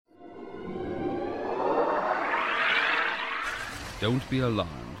Don't be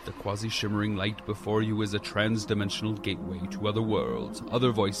alarmed. The quasi-shimmering light before you is a trans-dimensional gateway to other worlds,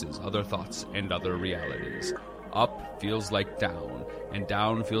 other voices, other thoughts, and other realities. Up feels like down, and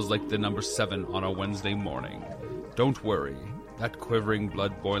down feels like the number 7 on a Wednesday morning. Don't worry. That quivering,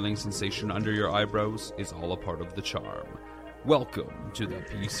 blood-boiling sensation under your eyebrows is all a part of the charm. Welcome to the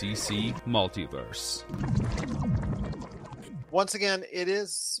PCC Multiverse. Once again, it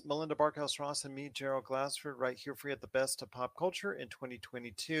is Melinda Barkhouse-Ross and me, Gerald Glassford, right here for you at the best of pop culture in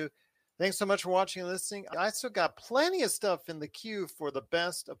 2022. Thanks so much for watching and listening. I still got plenty of stuff in the queue for the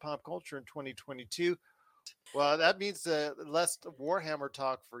best of pop culture in 2022. Well, that means less Warhammer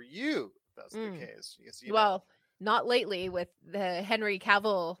talk for you, if that's the case. Well, not lately with the Henry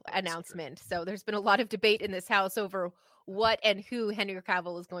Cavill announcement. So there's been a lot of debate in this house over what and who Henry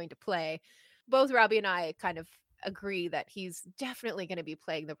Cavill is going to play. Both Robbie and I kind of agree that he's definitely going to be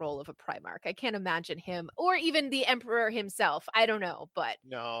playing the role of a Primarch. I can't imagine him, or even the Emperor himself. I don't know, but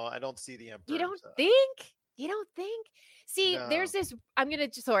no, I don't see the Emperor. You don't think? You don't think? See, No. there's this. I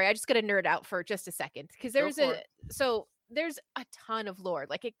just gotta nerd out for just a second because there's a ton of lore.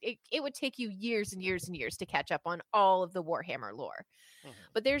 Like it would take you years and years and years to catch up on all of the Warhammer lore. Mhm.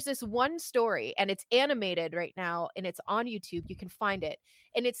 But there's this one story, and it's animated right now, and it's on YouTube. You can find it,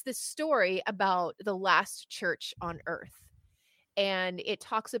 and it's this story about the last church on Earth, and it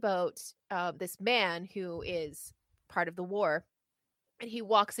talks about this man who is part of the war, and he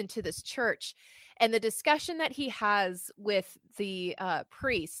walks into this church, and the discussion that he has with the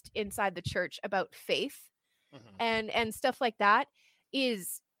priest inside the church about faith and stuff like that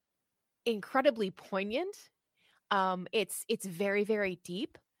is incredibly poignant. It's very, very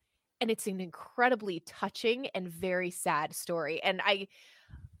deep, and it's an incredibly touching and very sad story. And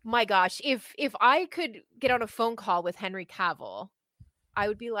my gosh, if I could get on a phone call with Henry Cavill, I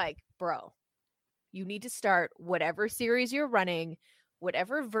would be like, bro, you need to start whatever series you're running,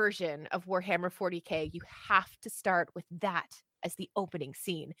 whatever version of Warhammer 40K, you have to start with that as the opening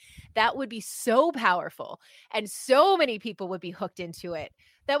scene. That would be so powerful, and so many people would be hooked into it.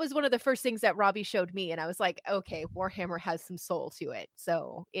 That was one of the first things that Robbie showed me, and I was like, okay, Warhammer has some soul to it.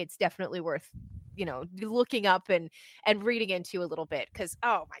 So it's definitely worth, looking up and reading into a little bit, because,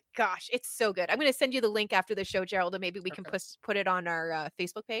 oh my gosh, it's so good. I'm going to send you the link after the show, Gerald, and maybe we can put it on our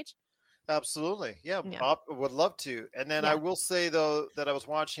Facebook page. Absolutely. Yeah. Bob would love to. And then I will say, though, that I was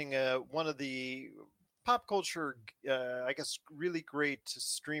watching one of the pop culture, I guess, really great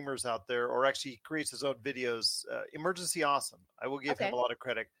streamers out there, or actually he creates his own videos, Emergency Awesome. I will give him a lot of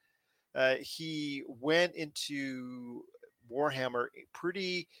credit. He went into Warhammer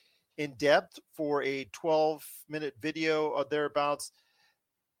pretty in depth for a 12-minute video or thereabouts.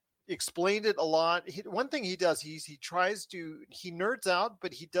 Explained it a lot. One thing he does, he nerds out,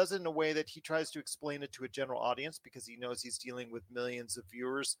 but he does it in a way that he tries to explain it to a general audience, because he knows he's dealing with millions of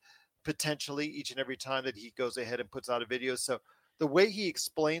viewers potentially each and every time that he goes ahead and puts out a video. So the way he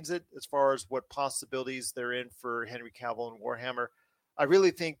explains it, as far as what possibilities they're in for Henry Cavill and Warhammer, I really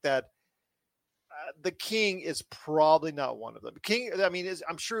think that the King is probably not one of them. King, I mean,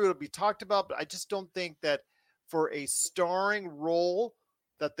 I'm sure it'll be talked about, but I just don't think that for a starring role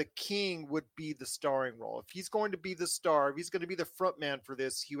that the King would be the starring role. If he's going to be the star, if he's going to be the front man for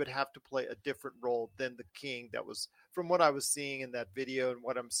this, he would have to play a different role than the King. That was from what I was seeing in that video and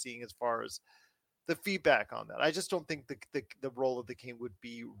what I'm seeing as far as the feedback on that. I just don't think the role of the King would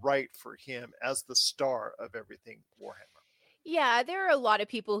be right for him as the star of everything Warhammer. Yeah, there are a lot of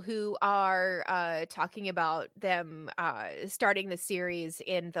people who are talking about them starting the series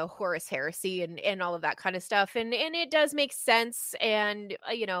in the Horus Heresy and all of that kind of stuff. And it does make sense. And,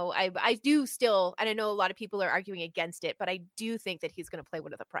 I do still, and I know a lot of people are arguing against it, but I do think that he's going to play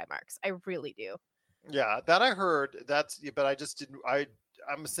one of the Primarchs. I really do. Yeah, that I heard. But I just didn't.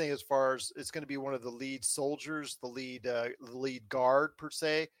 I'm saying, as far as it's going to be one of the lead soldiers, the lead guard per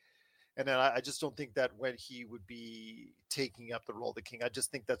se. And then I just don't think that when he would be taking up the role of the King, I just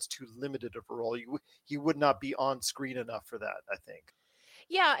think that's too limited of a role. He would not be on screen enough for that, I think.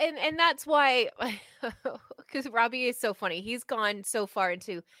 Yeah, and that's why, because Robbie is so funny. He's gone so far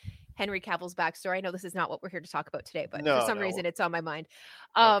into Henry Cavill's backstory. I know this is not what we're here to talk about today, but for some reason it's on my mind.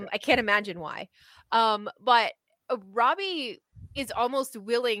 I can't imagine why. But Robbie is almost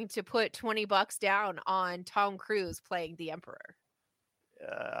willing to put $20 down on Tom Cruise playing the Emperor.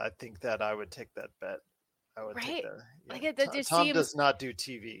 I think that I would take that bet. I would take that. Yeah. Like that just Tom does not do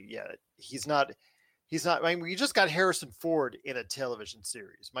TV. Yeah, he's not. I mean, we just got Harrison Ford in a television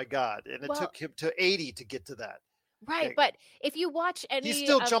series. My God, and it took him to 80 to get to that. Right, Okay. but if you watch any, he's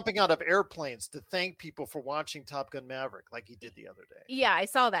still jumping out of airplanes to thank people for watching Top Gun Maverick, like he did the other day. Yeah, I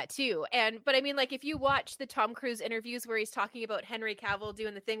saw that too. But I mean, like, if you watch the Tom Cruise interviews where he's talking about Henry Cavill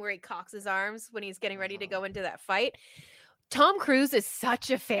doing the thing where he cocks his arms when he's getting ready to go into that fight, Tom Cruise is such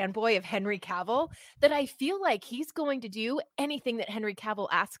a fanboy of Henry Cavill that I feel like he's going to do anything that Henry Cavill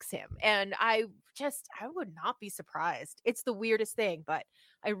asks him. And I would not be surprised. It's the weirdest thing, but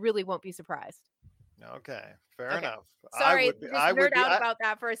I really won't be surprised. Okay, fair enough. Sorry, I would nerd out about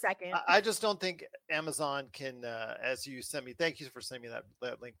that for a second. I just don't think Amazon can, as you sent me, thank you for sending me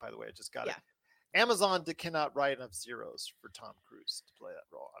that link, by the way. I just got it. Amazon cannot write enough zeros for Tom Cruise to play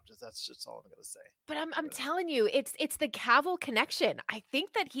that role. That's just all I'm going to say. But I'm telling you, it's the Cavill connection. I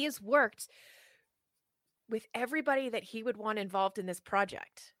think that he has worked with everybody that he would want involved in this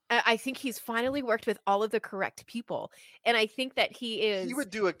project. I think he's finally worked with all of the correct people. And I think that he would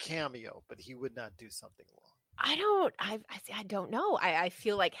do a cameo, but he would not do something long. I don't know. I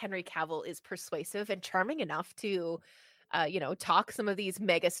feel like Henry Cavill is persuasive and charming enough to, talk some of these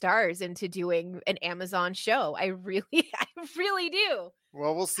mega stars into doing an Amazon show. I really do.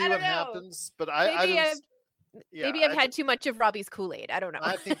 Well, we'll see what happens. But maybe I've had too much of Robbie's Kool-Aid. I don't know.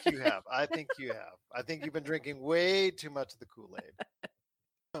 I think you have. I think you've been drinking way too much of the Kool-Aid.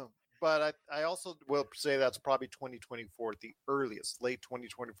 But I also will say that's probably 2024 at the earliest, late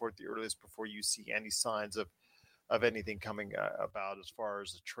 2024 at the earliest, before you see any signs of anything coming about as far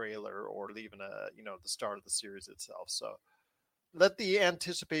as a trailer or even the start of the series itself. So let the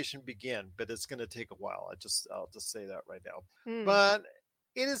anticipation begin, but it's going to take a while. I'll just say that right now. But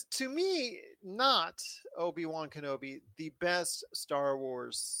it is, to me, not Obi-Wan Kenobi the best Star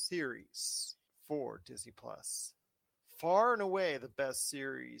Wars series for Disney Plus. Far and away the best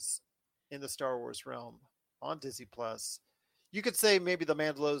series in the Star Wars realm on Disney Plus. You could say maybe the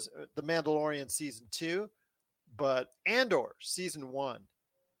Mandalorian season 2, but Andor season 1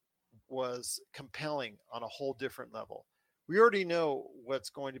 was compelling on a whole different level. We already know what's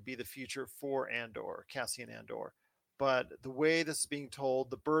going to be the future for Andor, Cassian Andor, but the way this is being told,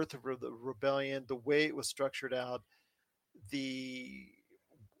 the birth of the rebellion, the way it was structured out,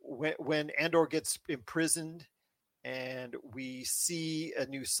 when Andor gets imprisoned, and we see a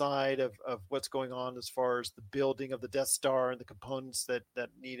new side of what's going on as far as the building of the Death Star and the components that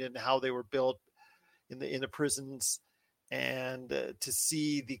needed and how they were built in the prisons, and to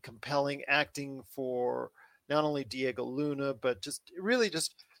see the compelling acting for not only Diego Luna, but just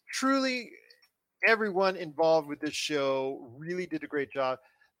truly everyone involved with this show really did a great job.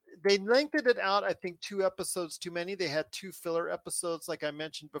 They lengthened it out, I think 2 episodes too many. They had 2 filler episodes, like I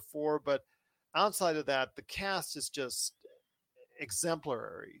mentioned before, but outside of that, the cast is just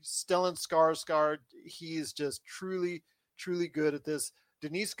exemplary. Stellan Skarsgård, he is just truly, truly good at this.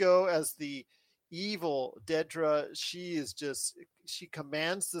 Denise Go as the evil Dedra, she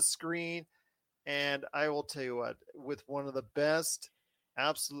commands the screen. And I will tell you what, with one of the best,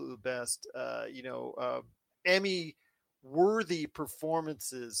 absolute best, Emmy-worthy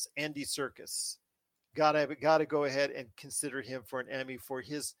performances, Andy Serkis. Gotta go ahead and consider him for an Emmy for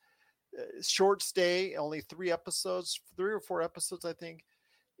his short stay, only 3 or 4 episodes, I think,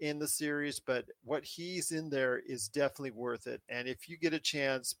 in the series, but what he's in there is definitely worth it. And if you get a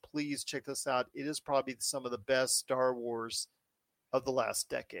chance, please check this out. It is probably some of the best Star Wars of the last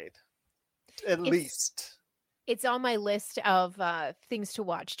decade, at least. It's on my list of things to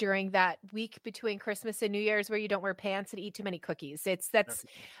watch during that week between Christmas and New Year's where you don't wear pants and eat too many cookies. That's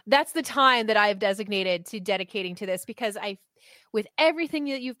the time that I've designated to dedicating to this, because with everything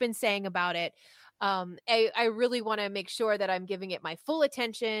that you've been saying about it, I really want to make sure that I'm giving it my full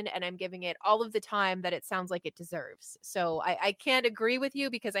attention and I'm giving it all of the time that it sounds like it deserves. So I can't agree with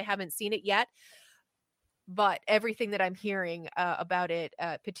you because I haven't seen it yet. But everything that I'm hearing about it,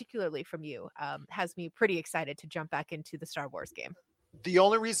 particularly from you, has me pretty excited to jump back into the Star Wars game. The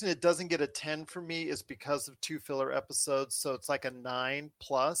only reason it doesn't get a 10 for me is because of 2 filler episodes. So it's like a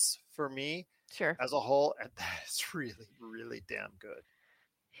 9+ for me as a whole. And that is really, really damn good.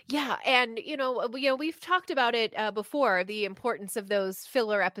 Yeah. And, we've talked about it before, the importance of those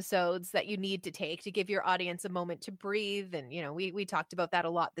filler episodes that you need to take to give your audience a moment to breathe. And, we talked about that a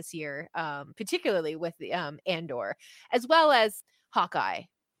lot this year, particularly with the Andor, as well as Hawkeye.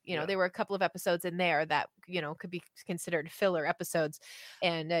 There were a couple of episodes in there that, could be considered filler episodes.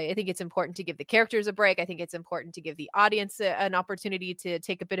 And I think it's important to give the characters a break. I think it's important to give the audience an opportunity to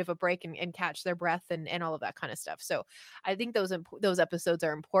take a bit of a break and catch their breath and all of that kind of stuff. So I think those episodes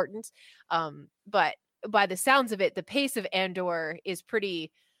are important. But by the sounds of it, the pace of Andor is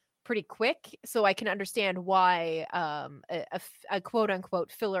pretty pretty quick, so I can understand why a quote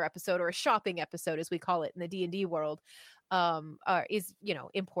unquote filler episode, or a shopping episode as we call it in the D&D world, is, you know,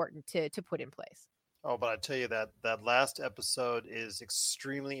 important to put in place. Oh, but I tell you that last episode is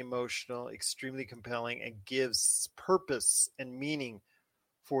extremely emotional, extremely compelling, and gives purpose and meaning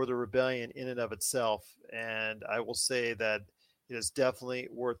for the rebellion in and of itself. And I will say that it is definitely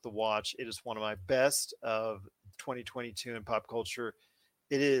worth the watch. It is one of my best of 2022 in pop culture.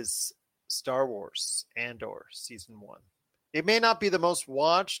 It is Star Wars Andor season 1. It may not be the most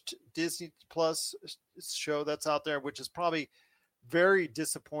watched Disney Plus show that's out there, which is probably very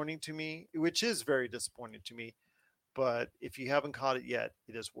disappointing to me, but if you haven't caught it yet,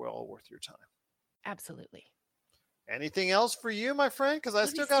 it is well worth your time. Absolutely. Anything else for you, my friend? Because I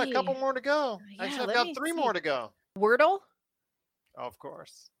still got a couple more to go. Yeah, Actually, I've got 3 more to go. Wordle? Of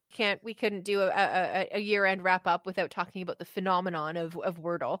course. We couldn't do a year-end wrap-up without talking about the phenomenon of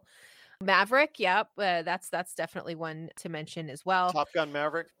Wordle. Maverick, that's definitely one to mention as well. Top Gun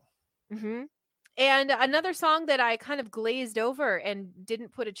Maverick. Mm-hmm. And another song that I kind of glazed over and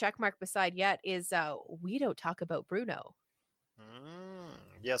didn't put a check mark beside yet is We Don't Talk About Bruno.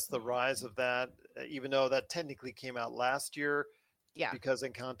 Yes, the rise of that, even though that technically came out last year. Yeah. Because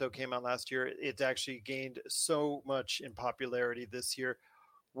Encanto came out last year, it actually gained so much in popularity this year.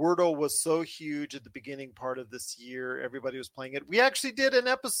 Wordle was so huge at the beginning part of this year. Everybody was playing it. We actually did an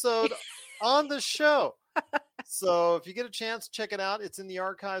episode on the show. So if you get a chance, check it out. It's in the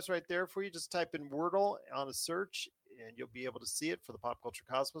archives right there for you. Just type in Wordle on a search and you'll be able to see it for the Pop Culture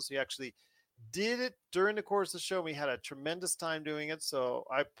Cosmos. We actually did it during the course of the show. We had a tremendous time doing it. So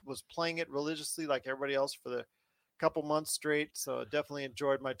I was playing it religiously like everybody else for the couple months straight. So definitely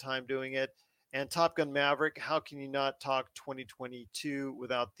enjoyed my time doing it. And Top Gun Maverick, how can you not talk 2022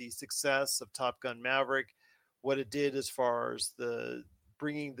 without the success of Top Gun Maverick? What it did as far as the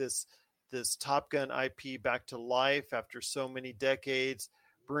bringing this Top Gun IP back to life after so many decades,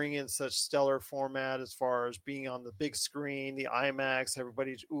 bring in such stellar format as far as being on the big screen, the IMAX,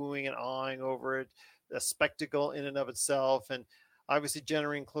 everybody's oohing and awing over it, a spectacle in and of itself, and obviously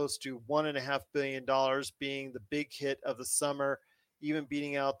generating close to $1.5 billion, being the big hit of the summer, even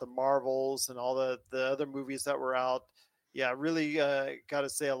beating out the Marvels and all the other movies that were out. Yeah, really got to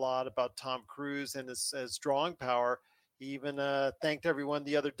say a lot about Tom Cruise and his drawing power. He even thanked everyone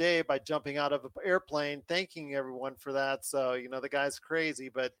the other day by jumping out of an airplane, thanking everyone for that. So, you know, the guy's crazy,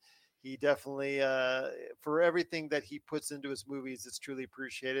 but he definitely, for everything that he puts into his movies, it's truly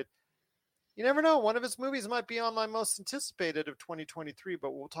appreciated. You never know. One of his movies might be on my most anticipated of 2023,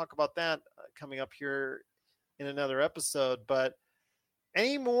 but we'll talk about that coming up here in another episode. But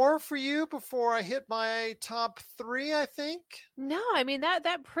any more for you before I hit my top 3, I think? No, I mean,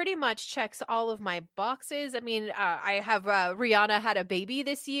 that pretty much checks all of my boxes. I mean, I have Rihanna had a baby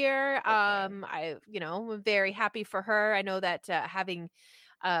this year. Okay. I'm very happy for her. I know that having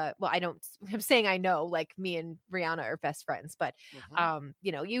I'm saying I know, like me and Rihanna are best friends, but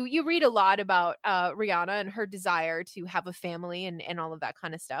you read a lot about Rihanna and her desire to have a family and all of that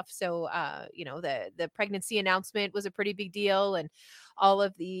kind of stuff. So the pregnancy announcement was a pretty big deal, and all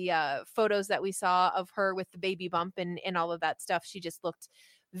of the photos that we saw of her with the baby bump and all of that stuff, she just looked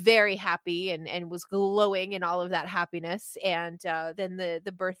very happy and was glowing in all of that happiness. And then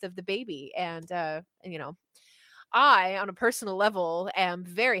the birth of the baby, and I, on a personal level, am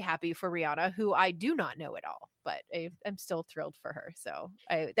very happy for Rihanna, who I do not know at all, but I'm still thrilled for her. So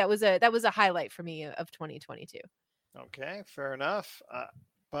that was a highlight for me of 2022. Okay, fair enough.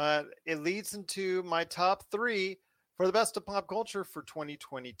 But it leads into my top 3 for the best of pop culture for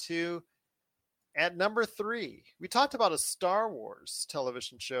 2022. At number 3, we talked about a Star Wars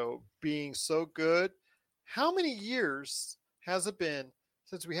television show being so good. How many years has it been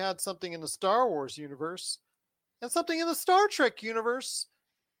since we had something in the Star Wars universe and something in the Star Trek universe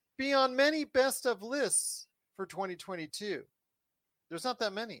be on many best of lists for 2022? There's not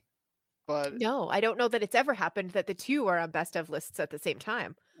that many. But no, I don't know that it's ever happened that the two are on best of lists at the same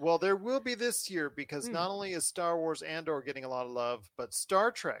time. Well, there will be this year, because not only is Star Wars Andor getting a lot of love, but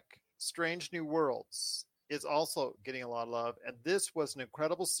Star Trek Strange New Worlds is also getting a lot of love. And this was an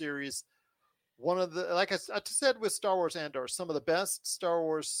incredible series. One of the, like I said with Star Wars Andor, some of the best Star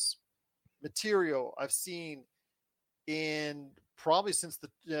Wars material I've seen in probably since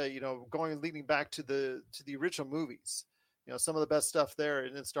leading back to the original movies. Some of the best stuff there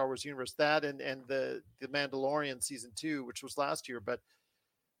in the Star Wars universe, that and the Mandalorian season 2, which was last year. But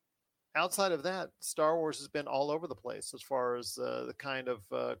outside of that, Star Wars has been all over the place as far as the kind of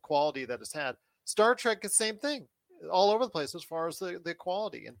quality that it's had. Star Trek, the same thing, all over the place as far as the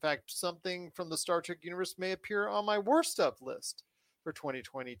quality. In fact, something from the Star Trek universe may appear on my worst of list for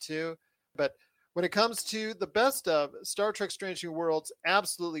 2022. But when it comes to the best of Star Trek Strange New Worlds,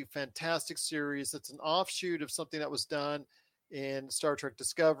 absolutely fantastic series. It's an offshoot of something that was done in Star Trek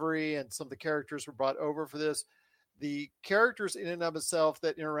Discovery, and some of the characters were brought over for this. The characters in and of itself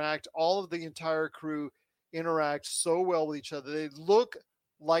that interact, all of the entire crew interact so well with each other. They look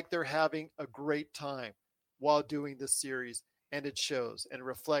like they're having a great time while doing this series, and it shows and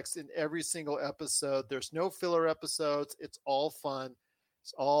reflects in every single episode. There's no filler episodes. It's all fun.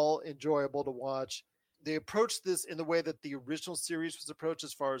 It's all enjoyable to watch. They approached this in the way that the original series was approached,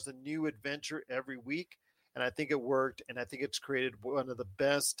 as far as a new adventure every week. And I think it worked. And I think it's created one of the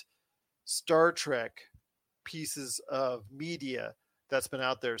best Star Trek pieces of media that's been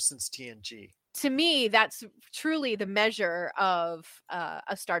out there since TNG. To me, that's truly the measure of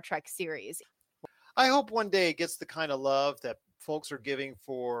a Star Trek series. I hope one day it gets the kind of love that folks are giving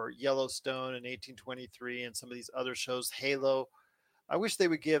for Yellowstone and 1823 and some of these other shows, Halo. I wish they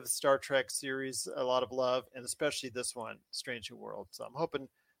would give the Star Trek series a lot of love, and especially this one, Strange New World. So I'm hoping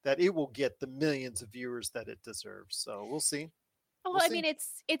that it will get the millions of viewers that it deserves. So we'll see. Well, I mean,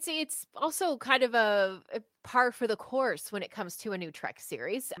 it's also kind of a par for the course when it comes to a new Trek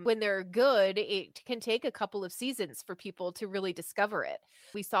series. When they're good, it can take a couple of seasons for people to really discover it.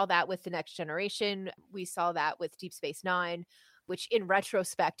 We saw that with The Next Generation. We saw that with Deep Space Nine, which in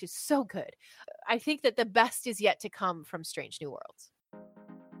retrospect is so good. I think that the best is yet to come from Strange New Worlds.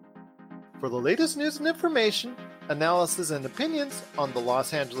 For the latest news and information, analysis and opinions on the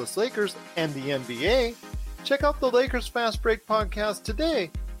Los Angeles Lakers and the NBA, check out the Lakers Fast Break podcast today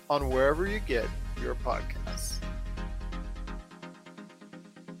on wherever you get your podcasts.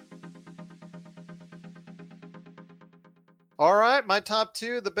 All right, my top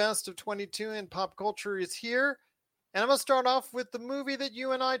two, the best of 22 in pop culture, is here. And I'm going to start off with the movie that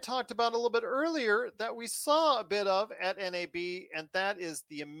you and I talked about a little bit earlier that we saw a bit of at NAB, and that is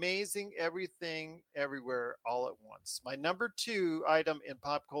The Amazing Everything Everywhere All at Once. My number two item in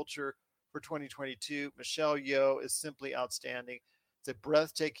pop culture for 2022, Michelle Yeoh is simply outstanding. It's a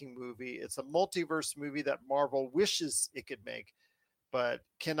breathtaking movie. It's a multiverse movie that Marvel wishes it could make, but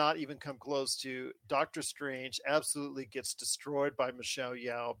cannot even come close to. Doctor Strange absolutely gets destroyed by Michelle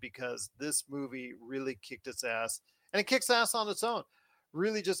Yeoh because this movie really kicked its ass. And it kicks ass on its own.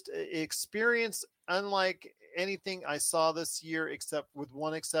 Really just experience unlike anything I saw this year, except with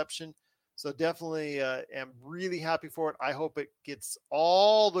one exception. So definitely am really happy for it. I hope it gets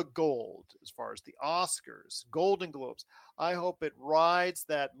all the gold as far as the Oscars, Golden Globes. I hope it rides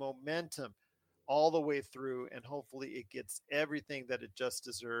that momentum all the way through, and hopefully it gets everything that it just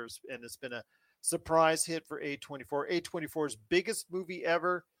deserves. And it's been a surprise hit for A24. A24's biggest movie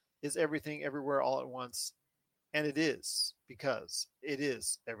ever is Everything Everywhere All at Once. And it is, because it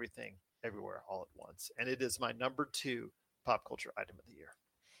is Everything Everywhere All at Once. And it is my number two pop culture item of the year.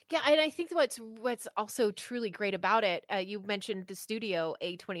 Yeah, and I think what's also truly great about it, you mentioned the studio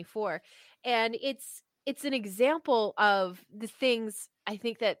A24, and it's an example of the things I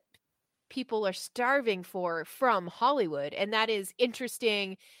think that people are starving for from Hollywood, and that is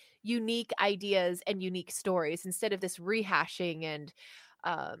interesting, unique ideas and unique stories instead of this rehashing and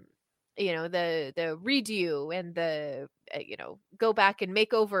the redo and the go back and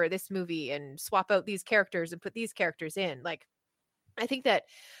make over this movie and swap out these characters and put these characters in. Like, I think that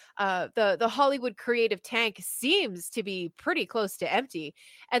the Hollywood creative tank seems to be pretty close to empty.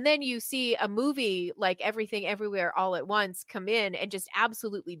 And then you see a movie like Everything Everywhere All at Once come in and just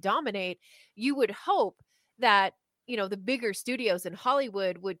absolutely dominate. You would hope that, the bigger studios in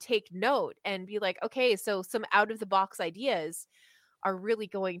Hollywood would take note and be like, okay, so some out of the box ideas are really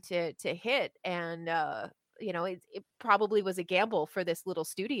going to hit. And, it probably was a gamble for this little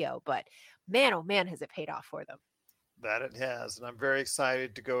studio, but man, oh man, has it paid off for them. That it has. And I'm very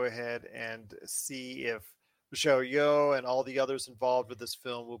excited to go ahead and see if Michelle Yeoh and all the others involved with this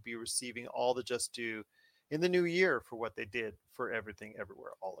film will be receiving all the just due in the new year for what they did for Everything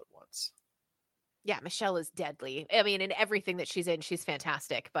Everywhere All at Once. Yeah, Michelle is deadly. I mean, in everything that she's in, she's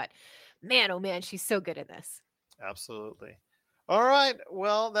fantastic. But man, oh man, she's so good in this. Absolutely. All right.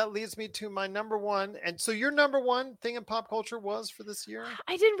 Well, that leads me to my number one. And so your number one thing in pop culture was for this year?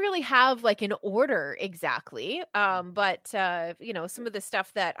 I didn't really have like an order exactly. But some of the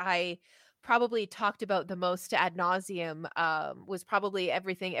stuff that I probably talked about the most ad nauseum was probably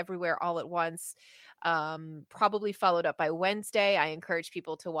Everything Everywhere All at Once. Probably followed up by Wednesday. I encourage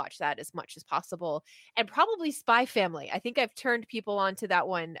people to watch that as much as possible, and probably Spy Family. I think I've turned people onto that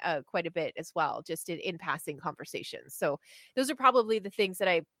one quite a bit as well, just in passing conversations. So those are probably the things that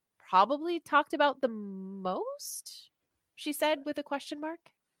I probably talked about the most, she said with a question mark.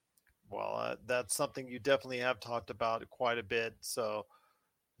 Well, that's something you definitely have talked about quite a bit. So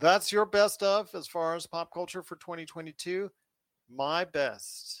that's your best of as far as pop culture for 2022. My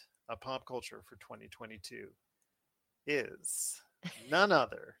best of pop culture for 2022 is none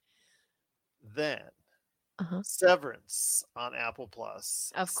other than Severance on Apple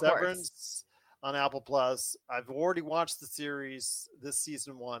Plus. Of course. Severance on Apple Plus. I've already watched the series, this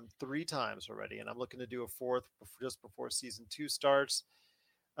season 1, 3 times already, and I'm looking to do a 4th just before season 2 starts.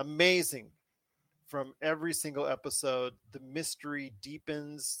 Amazing. From every single episode, the mystery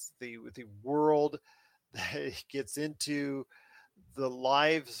deepens, the world that it gets into, the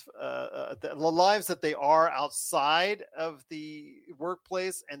lives that they are outside of the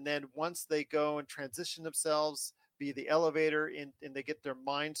workplace, and then once they go and transition themselves via the elevator and they get their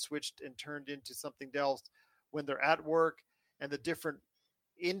mind switched and turned into something else when they're at work, and the different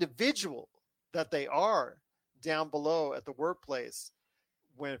individual that they are down below at the workplace,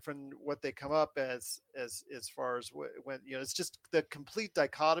 when from what they come up as far as when it's just the complete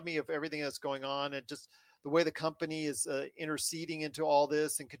dichotomy of everything that's going on, and just the way the company is interceding into all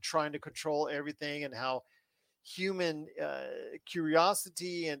this and trying to control everything, and how human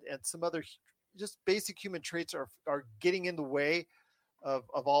curiosity and some other just basic human traits are getting in the way of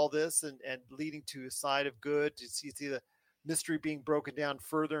all this, and leading to a side of good. You see the mystery being broken down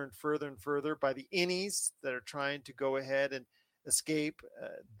further and further and further by the innies that are trying to go ahead and escape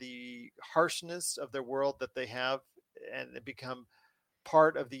the harshness of their world that they have, and become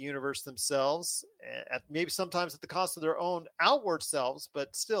part of the universe themselves, at maybe sometimes at the cost of their own outward selves,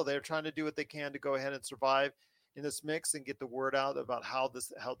 but still they're trying to do what they can to go ahead and survive in this mix and get the word out about how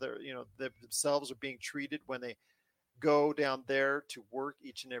they're themselves are being treated when they go down there to work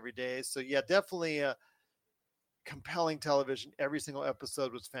each and every day. So yeah, definitely a compelling television. Every single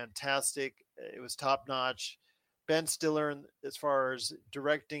episode was fantastic. It was top notch. Ben Stiller, as far as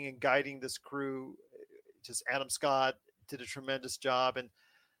directing and guiding this crew, just Adam Scott did a tremendous job. And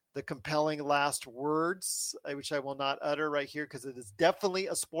the compelling last words, which I will not utter right here because it is definitely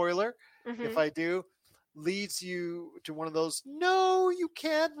a spoiler, if I do, leads you to one of those, no, you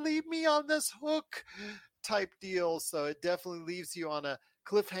can't leave me on this hook type deals. So it definitely leaves you on a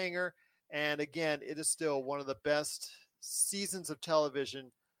cliffhanger. And again, it is still one of the best seasons of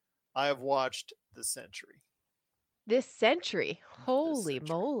television I have watched this century. Holy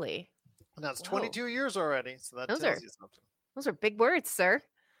moly. And that's 22 years already. So that tells you something. Those are big words, sir.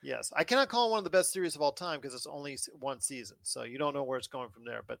 Yes. I cannot call it one of the best series of all time because it's only one season. So you don't know where it's going from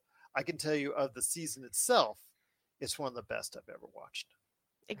there. But I can tell you of the season itself, it's one of the best I've ever watched.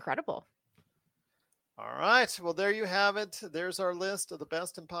 Incredible. All right. Well, there you have it. There's our list of the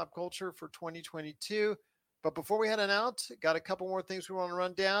best in pop culture for 2022. But before we head on out, got a couple more things we want to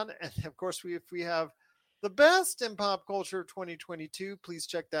run down. And of course, if we have the best in pop culture 2022, please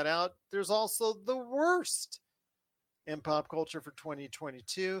check that out. There's also the worst in pop culture for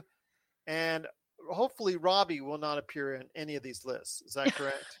 2022. And hopefully Robbie will not appear in any of these lists. Is that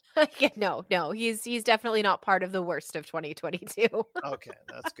correct? Yeah, no. He's definitely not part of the worst of 2022. Okay,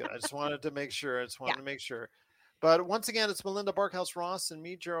 that's good. I just wanted to make sure. But once again, it's Melinda Barkhouse Ross and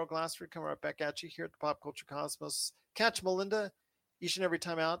me, Gerald Glassford, coming right back at you here at the Pop Culture Cosmos. Catch Melinda each and every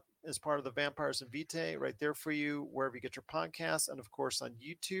time out as part of the Vampires and Vitae, right there for you, wherever you get your podcasts. And of course on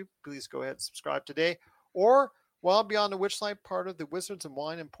YouTube, please go ahead and subscribe today. Or Wild Beyond the Witchlight, part of the Wizards and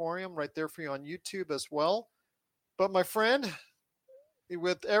Wine Emporium, right there for you on YouTube as well. But my friend,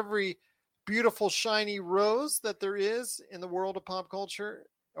 with every beautiful shiny rose that there is in the world of pop culture,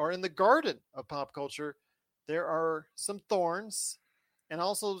 or in the garden of pop culture, there are some thorns and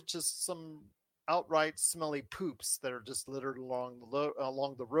also just some outright smelly poops that are just littered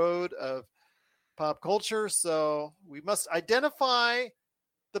along the road of pop culture. So we must identify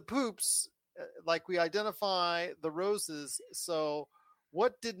the poops like we identify the roses. So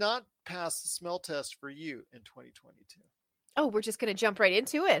what did not pass the smell test for you in 2022? Oh, we're just going to jump right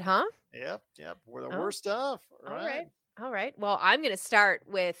into it, huh? Yep. We're the worst stuff. All right. Well, I'm going to start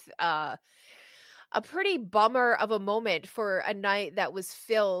with a pretty bummer of a moment for a night that was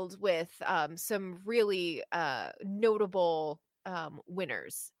filled with some really notable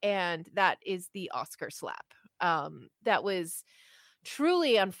winners. And that is the Oscar slap. That was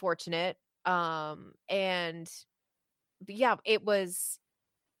truly unfortunate. And yeah, it was,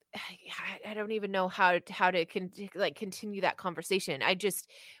 I don't even know how to continue that conversation.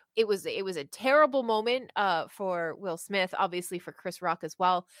 It was a terrible moment for Will Smith, obviously for Chris Rock as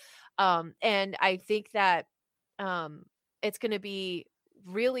well. And I think that it's going to be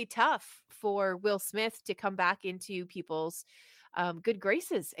really tough for Will Smith to come back into people's good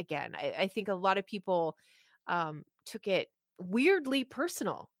graces again. I think a lot of people took it weirdly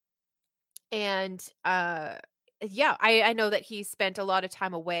personal And yeah, I know that he spent a lot of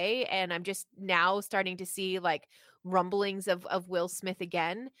time away, and I'm just now starting to see like rumblings of Will Smith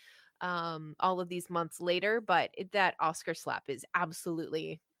again, all of these months later. But that Oscar slap is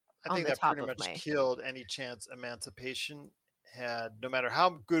absolutely I on think the that top pretty of much my. killed any chance Emancipation had, no matter how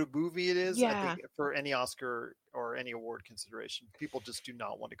good a movie it is. I think Yeah. for any Oscar or any award consideration, people just do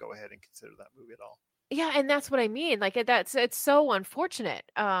not want to go ahead and consider that movie at all. Yeah, and that's what I mean. Like that's it's so unfortunate,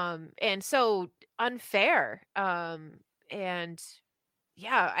 and so unfair. And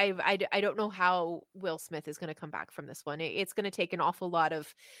yeah, I don't know how Will Smith is going to come back from this one. It's going to take an awful lot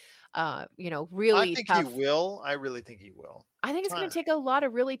of, I really think he tough. will. I really think he will. I think it's going Time. to take a lot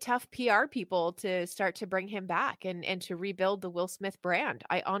of really tough PR people to start to bring him back and to rebuild the Will Smith brand.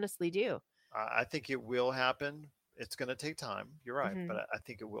 I honestly do. I think it will happen. It's going to take time. You're right, Hmm. but I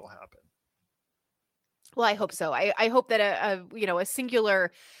think it will happen. Well, I hope so. I hope that a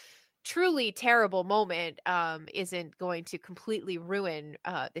singular truly terrible moment isn't going to completely ruin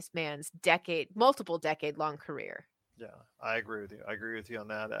this man's multiple decade long career. Yeah, I agree with you. I agree with you on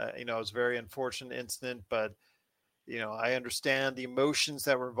that. It was a very unfortunate incident, but I understand the emotions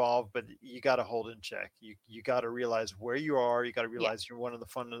that were involved, but you got to hold it in check. You got to realize where you are. You got to Yeah. realize you're one of the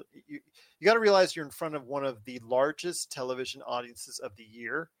fun. You got to realize you're in front of one of the largest television audiences of the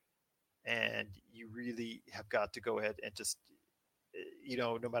year, and you really have got to go ahead and just,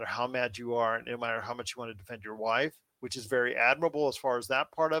 no matter how mad you are, no matter how much you want to defend your wife, which is very admirable as far as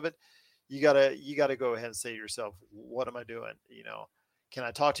that part of it, you gotta go ahead and say to yourself, what am I doing? Can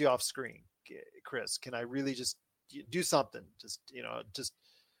I talk to you off screen, Chris? Can I really just do something? Just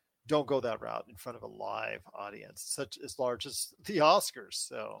don't go that route in front of a live audience, such as large as the Oscars.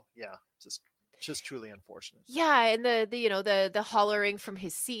 So yeah, just truly unfortunate. Yeah, and the hollering from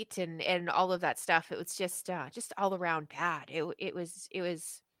his seat and all of that stuff. It was just all around bad. It was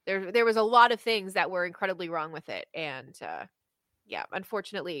there was a lot of things that were incredibly wrong with it, and yeah,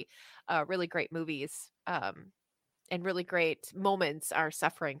 unfortunately, really great movies and really great moments are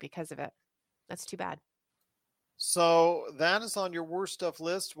suffering because of it. That's too bad. So that is on your worst stuff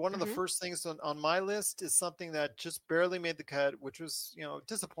list. One of the Hmm. first things on my list is something that just barely made the cut, which was,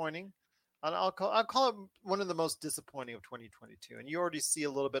 disappointing. And I'll call it one of the most disappointing of 2022. And you already see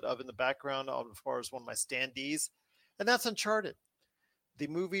a little bit of in the background as far as one of my standees, and that's Uncharted, the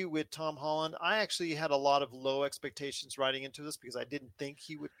movie with Tom Holland. I actually had a lot of low expectations riding into this because I didn't think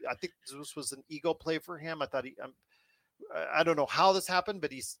he would. I think this was an ego play for him. I thought I don't know how this happened,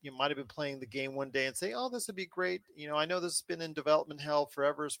 but you might have been playing the game one day and say, "Oh, this would be great." I know this has been in development hell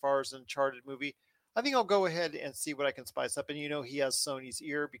forever as far as an Uncharted movie. I think I'll go ahead and see what I can spice up. And he has Sony's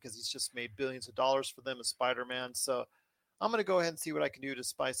ear because he's just made billions of dollars for them as Spider-Man. So I'm going to go ahead and see what I can do to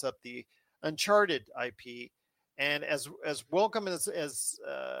spice up the Uncharted IP. And as welcome as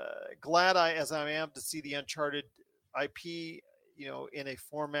glad as I am to see the Uncharted IP, in a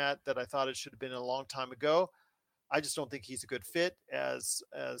format that I thought it should have been a long time ago. I just don't think he's a good fit as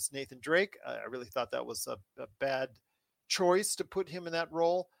Nathan Drake. I really thought that was a bad choice to put him in that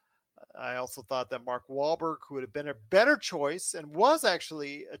role. I also thought that Mark Wahlberg, who would have been a better choice and was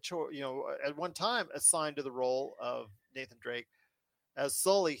actually a choice, at one time assigned to the role of Nathan Drake as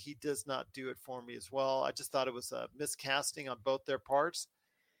Sully, he does not do it for me as well. I just thought it was a miscasting on both their parts.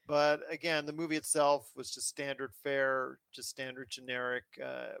 But again, the movie itself was just standard fare, just standard generic,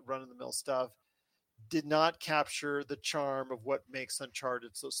 run of the mill stuff. Did not capture the charm of what makes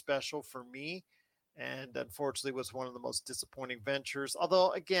Uncharted so special for me, and unfortunately was one of the most disappointing ventures.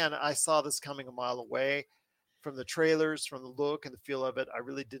 Although, again, I saw this coming a mile away from the trailers, from the look and the feel of it. I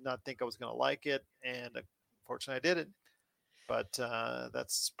really did not think I was going to like it, and unfortunately, I didn't. But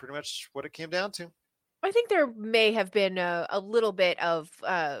that's pretty much what it came down to. I think there may have been a little bit of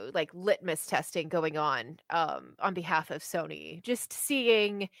like litmus testing going on behalf of Sony, just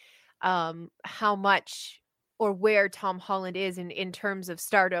seeing how much or where Tom Holland is in terms of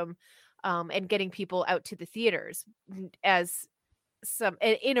stardom, and getting people out to the theaters as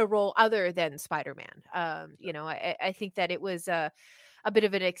in a role other than Spider-Man. I think that it was a bit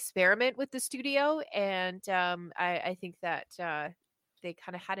of an experiment with the studio, and I think that they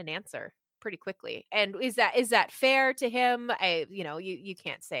kind of had an answer pretty quickly. And is that fair to him? You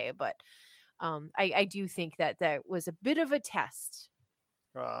can't say, but I do think that was a bit of a test.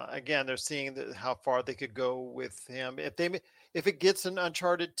 Again, they're seeing how far they could go with him. If it gets an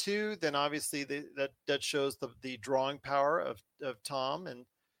Uncharted 2, then obviously that shows the drawing power of Tom, and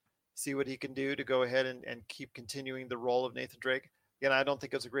see what he can do to go ahead and keep continuing the role of Nathan Drake. Again, I don't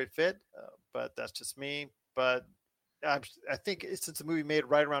think it's a great fit, but that's just me. But I think since the movie made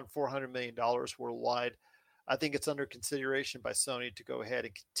right around $400 million worldwide, I think it's under consideration by Sony to go ahead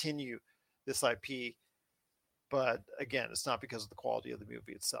and continue this IP. But again, it's not because of the quality of the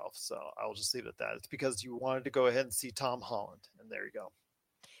movie itself. So I will just leave it at that. It's because you wanted to go ahead and see Tom Holland, and there you go.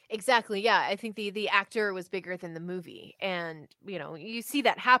 Exactly. Yeah. I think the actor was bigger than the movie. And, you see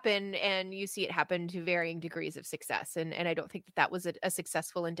that happen, and you see it happen to varying degrees of success. And I don't think that was a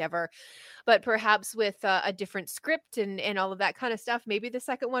successful endeavor, but perhaps with a different script and all of that kind of stuff, maybe the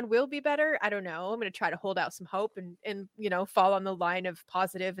second one will be better. I don't know. I'm going to try to hold out some hope and fall on the line of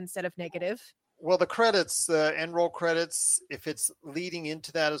positive instead of negative. Well, the credits, end roll credits, if it's leading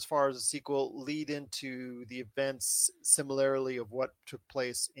into that as far as a sequel, lead into the events similarly of what took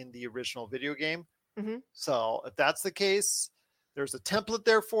place in the original video game. Mm-hmm. So if that's the case, there's a template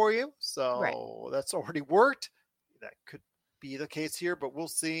there for you. So That's already worked. That could be the case here, but we'll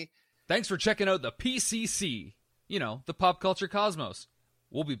see. Thanks for checking out the PCC, the Pop Culture Cosmos.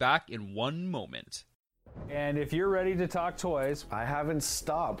 We'll be back in one moment. And if you're ready to talk toys, I haven't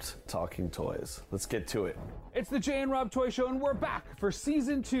stopped talking toys. Let's get to it. It's the Jay and Rob Toy Show, and we're back for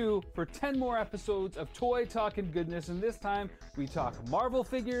season 2 for 10 more episodes of toy talking goodness. And this time we talk Marvel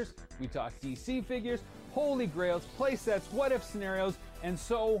figures, we talk DC figures, holy grails, play sets, what if scenarios, and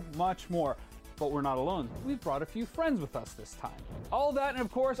so much more. But we're not alone. We've brought a few friends with us this time. All that and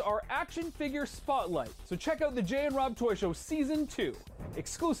of course our action figure spotlight. So check out the Jay and Rob Toy Show season 2,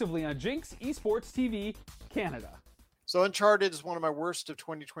 exclusively on Jinx Esports TV Canada. So Uncharted is one of my worst of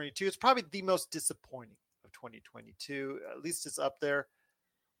 2022. It's probably the most disappointing of 2022. At least it's up there.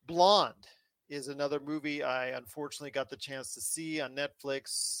 Blonde is another movie I unfortunately got the chance to see on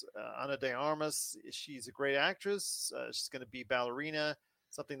Netflix. Ana de Armas, she's a great actress. She's going to be ballerina.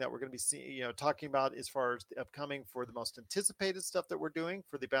 Something that we're going to be seeing, talking about as far as the upcoming for the most anticipated stuff that we're doing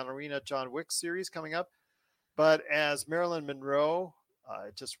for the Ballerina John Wick series coming up. But as Marilyn Monroe,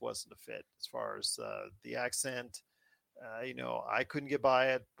 it just wasn't a fit as far as the accent. I couldn't get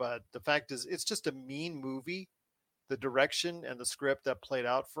by it. But the fact is, it's just a mean movie. The direction and the script that played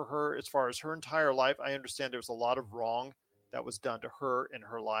out for her as far as her entire life, I understand there was a lot of wrong that was done to her in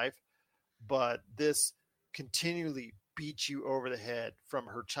her life. But this continually beat you over the head from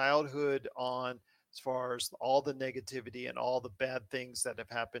her childhood on, as far as all the negativity and all the bad things that have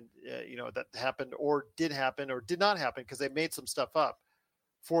happened, that happened or did happen or did not happen, because they made some stuff up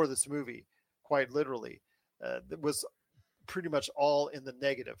for this movie, quite literally. It was pretty much all in the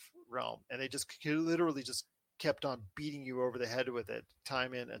negative realm, and they just literally just kept on beating you over the head with it,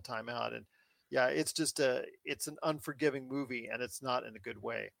 time in and time out. And yeah, it's just it's an unforgiving movie, and it's not in a good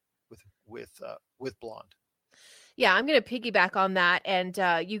way with Blonde. Yeah, I'm going to piggyback on that. And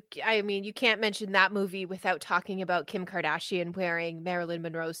you can't mention that movie without talking about Kim Kardashian wearing Marilyn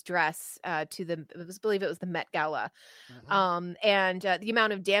Monroe's dress I believe it was the Met Gala. Mm-hmm. And the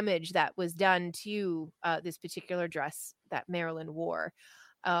amount of damage that was done to this particular dress that Marilyn wore.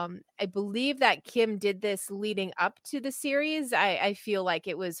 I believe that Kim did this leading up to the series. I feel like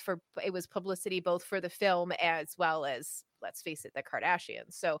it was publicity both for the film as well as, let's face it, the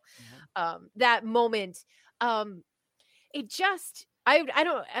Kardashians. So that moment, it just, I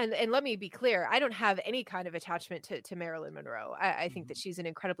don't, and let me be clear, I don't have any kind of attachment to Marilyn Monroe. I think that she's an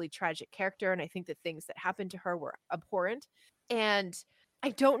incredibly tragic character, and I think the things that happened to her were abhorrent. And I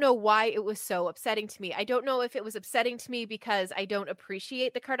don't know why it was so upsetting to me. I don't know if it was upsetting to me because I don't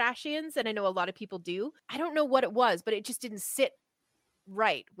appreciate the Kardashians, and I know a lot of people do. I don't know what it was, but it just didn't sit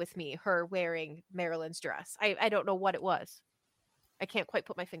right with me, her wearing Marilyn's dress. I don't know what it was. I can't quite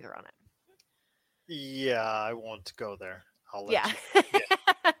put my finger on it. Yeah, I won't go there. I'll let yeah. you.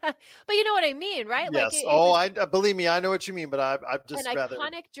 Yeah. But you know what I mean, right? Yes. Like I believe me, I know what you mean, but I'm just an rather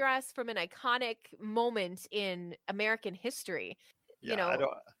iconic dress from an iconic moment in American history. Yeah,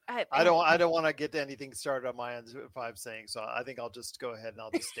 I don't want to get anything started on my end if I'm saying so. I think I'll just go ahead and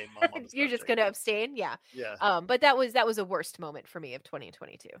I'll just stay mum on this. You're just going to abstain, yeah. Yeah. But that was a worst moment for me of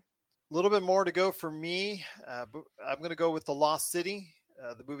 2022. A little bit more to go for me. I'm going to go with The Lost City.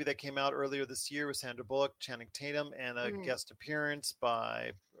 The movie that came out earlier this year with Sandra Bullock, Channing Tatum, and a guest appearance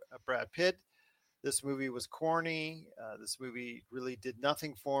by Brad Pitt. This movie was corny. This movie really did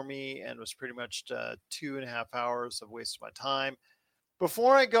nothing for me and was pretty much 2.5 hours of waste of my time.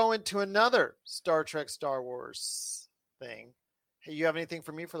 Before I go into another Star Trek, Star Wars thing, hey, you have anything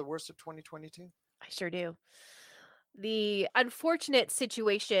for me for the worst of 2022? I sure do. The unfortunate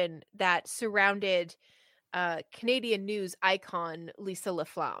situation that surrounded Canadian news icon Lisa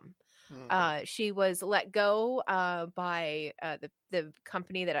LaFlamme. She was let go by the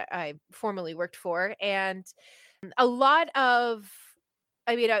company that I formerly worked for, and a lot of,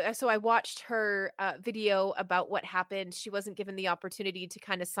 so I watched her video about what happened. She wasn't given the opportunity to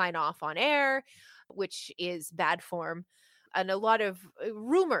kind of sign off on air, which is bad form. And a lot of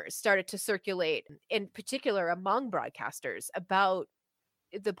rumors started to circulate, in particular among broadcasters, about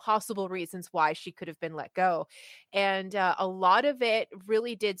the possible reasons why she could have been let go. And a lot of it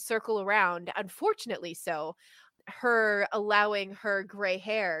really did circle around, unfortunately so, her allowing her gray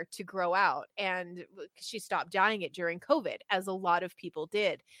hair to grow out, and she stopped dyeing it during COVID, as a lot of people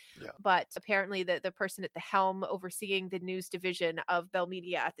did. Yeah. But apparently the person at the helm overseeing the news division of Bell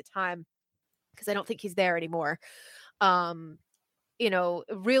Media at the time, because I don't think he's there anymore,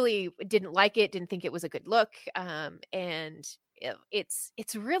 really didn't like it, didn't think it was a good look. And it's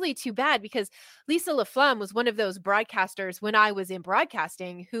really too bad, because Lisa LaFlamme was one of those broadcasters when I was in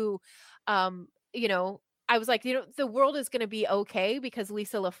broadcasting who, I was like, the world is going to be okay because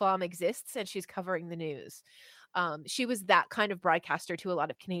Lisa LaFlamme exists and she's covering the news. She was that kind of broadcaster to a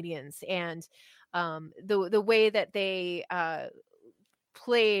lot of Canadians. And the way that they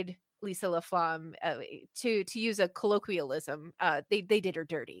played Lisa LaFlamme, to use a colloquialism, they did her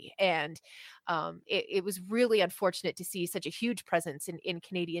dirty. And it was really unfortunate to see such a huge presence in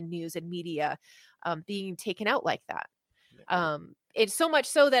Canadian news and media being taken out like that. It's so much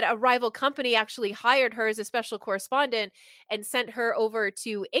so that a rival company actually hired her as a special correspondent and sent her over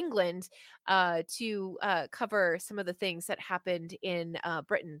to England to cover some of the things that happened in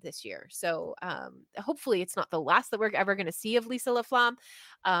Britain this year. So hopefully it's not the last that we're ever going to see of Lisa LaFlamme.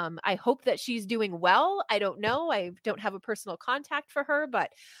 I hope that she's doing well. I don't know. I don't have a personal contact for her,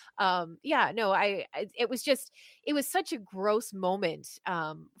 but it was such a gross moment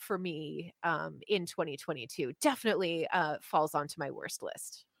for me in 2022. Definitely falls onto my worst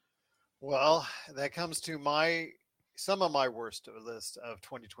list. Well, that comes to some of my worst list of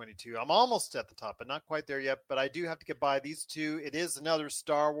 2022. I'm almost at the top, but not quite there yet. But I do have to get by these two. It is another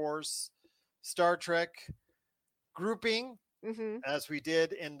Star Wars, Star Trek grouping, as we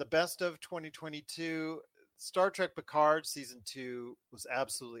did in the best of 2022. Star Trek Picard season 2 was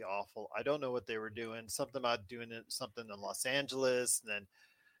absolutely awful. I don't know what they were doing. Something about doing something in Los Angeles, and then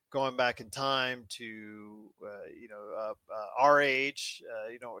going back in time to our age.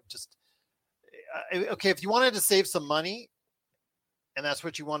 Okay, if you wanted to save some money, and that's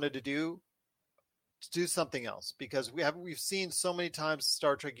what you wanted to do something else, because we've seen so many times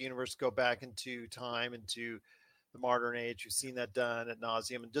Star Trek universe go back into time, into the modern age. We've seen that done ad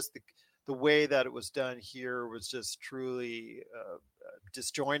nauseum, and just the way that it was done here was just truly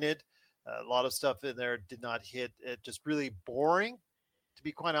disjointed. A lot of stuff in there did not hit. It just really boring, to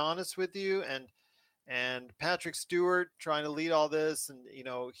be quite honest with you. And Patrick Stewart trying to lead all this, and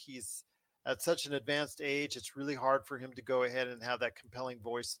he's at such an advanced age, it's really hard for him to go ahead and have that compelling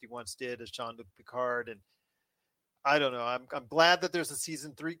voice that he once did as Jean-Luc Picard. And I don't know. I'm glad that there's a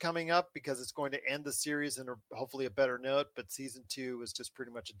season 3 coming up, because it's going to end the series in hopefully a better note. But season 2 was just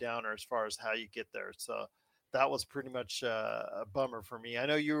pretty much a downer as far as how you get there. So that was pretty much a bummer for me. I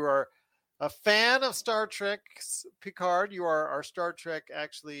know you are a fan of Star Trek Picard. You are our Star Trek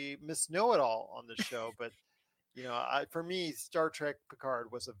actually Miss Know-It-All on the show, but for me, Star Trek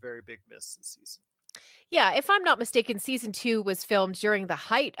Picard was a very big miss this season. Yeah, if I'm not mistaken, season 2 was filmed during the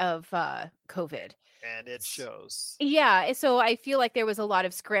height of COVID. And it shows. Yeah, so I feel like there was a lot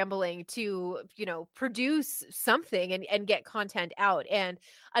of scrambling to, produce something and get content out. And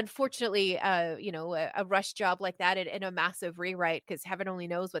unfortunately, a rush job like that and a massive rewrite, because heaven only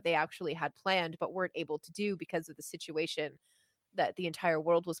knows what they actually had planned, but weren't able to do because of the situation that the entire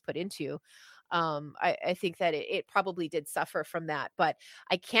world was put into. I think that it probably did suffer from that. But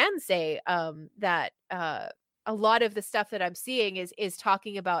I can say that a lot of the stuff that I'm seeing is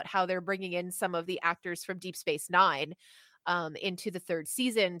talking about how they're bringing in some of the actors from Deep Space Nine into the 3rd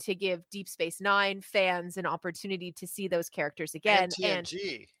season to give Deep Space Nine fans an opportunity to see those characters again. And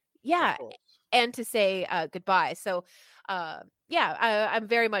TNG. And to say goodbye. So I'm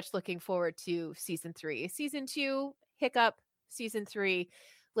very much looking forward to season 3. Season 2, hiccup. Season 3,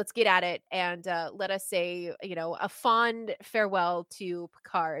 let's get at it, and let us say, a fond farewell to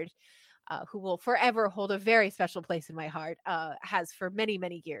Picard, who will forever hold a very special place in my heart, has for many,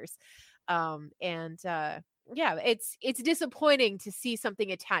 many years. It's disappointing to see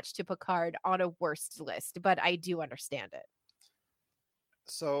something attached to Picard on a worst list, but I do understand it.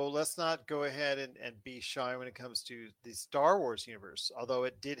 So let's not go ahead and be shy when it comes to the Star Wars universe, although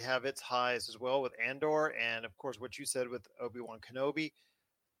it did have its highs as well with Andor, and of course what you said with Obi-Wan Kenobi.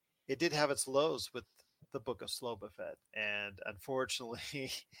 It did have its lows with the Book of Sloboda Fett, and unfortunately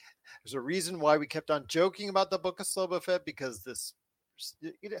there's a reason why we kept on joking about the Book of Sloboda Fett, because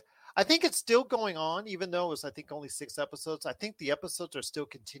I think it's still going on, even though it was, I think, only 6 episodes. I think the episodes are still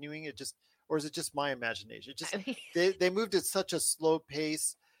continuing. Or is it just my imagination? They moved at such a slow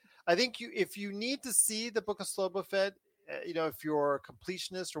pace. I think if you need to see the Book of Sloboda Fett, if you're a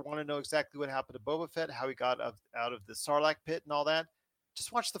completionist or want to know exactly what happened to Boba Fett, how he got out of the Sarlacc pit and all that,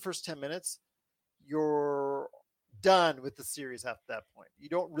 just watch the first 10 minutes. You're done with the series after that point. You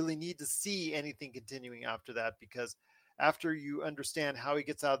don't really need to see anything continuing after that, because after you understand how he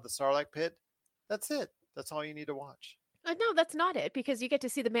gets out of the Sarlacc pit, that's it. That's all you need to watch. No, that's not it, because you get to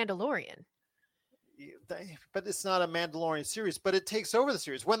see the Mandalorian. But it's not a Mandalorian series, but it takes over the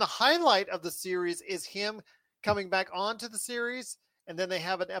series. When the highlight of the series is him coming back onto the series, and then they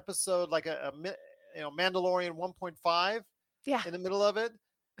have an episode like a Mandalorian 1.5 in the middle of it,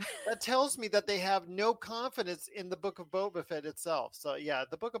 that tells me that they have no confidence in the Book of Boba Fett itself. So yeah,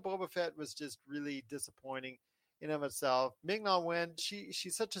 the Book of Boba Fett was just really disappointing in of itself. Ming-Na Wen,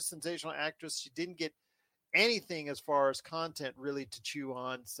 she's such a sensational actress. She didn't get anything as far as content really to chew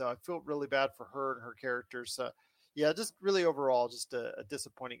on. So I feel really bad for her and her character. So yeah, just really overall, just a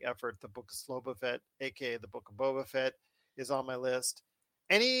disappointing effort. The Book of Sloboda Fett, aka the Book of Boba Fett, is on my list.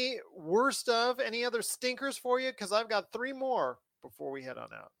 Any any other stinkers for you? Because I've got 3 more before we head on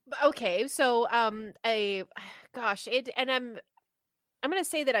out. Okay, so and I'm going to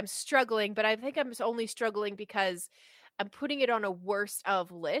say that I'm struggling, but I think I'm only struggling because I'm putting it on a worst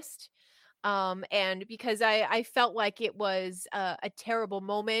of list. And because I felt like it was a terrible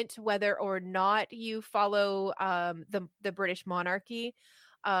moment, whether or not you follow the British monarchy.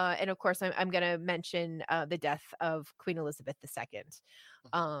 And of course, I'm going to mention the death of Queen Elizabeth II.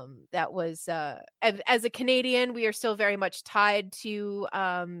 That was, as a Canadian, we are still very much tied to,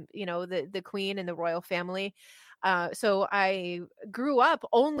 the Queen and the royal family. So I grew up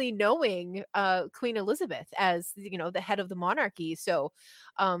only knowing Queen Elizabeth as, the head of the monarchy. So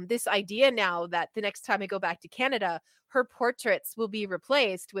this idea now that the next time I go back to Canada, her portraits will be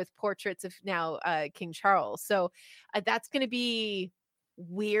replaced with portraits of now King Charles. So that's going to be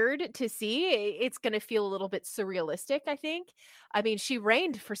weird to see. It's going to feel a little bit surrealistic, I think. I mean, she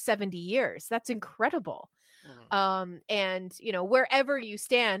reigned for 70 years. That's incredible. And wherever you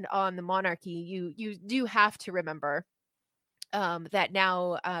stand on the monarchy, you do have to remember that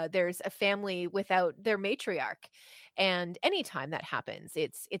now there's a family without their matriarch, and anytime that happens,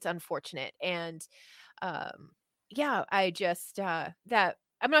 it's unfortunate. And I just that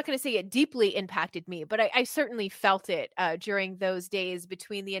I'm not going to say it deeply impacted me, but I certainly felt it during those days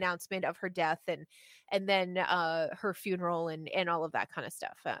between the announcement of her death and then her funeral and all of that kind of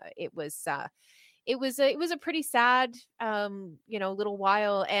stuff. It was a pretty sad, little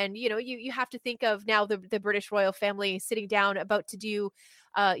while. And, you have to think of now the British royal family sitting down about to do,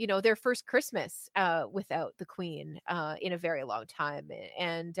 their first Christmas without the Queen in a very long time.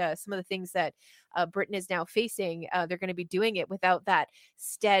 And some of the things that Britain is now facing, they're going to be doing it without that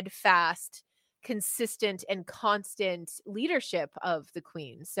steadfast, consistent and constant leadership of the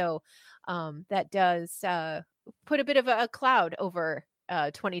Queen. So that does put a bit of a cloud over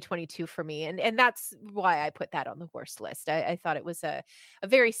 2022 for me, and that's why I put that on the worst list. I thought it was a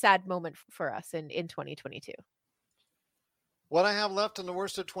very sad moment for us in 2022. What I have left on the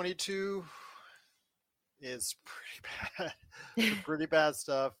worst of 22 is pretty bad. Pretty bad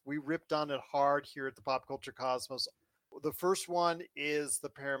stuff. We ripped on it hard here at the Pop Culture Cosmos. The first one is the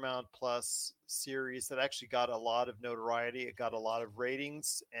Paramount Plus series that actually got a lot of notoriety. It got a lot of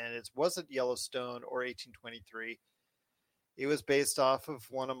ratings, and it wasn't Yellowstone or 1823. It was based off of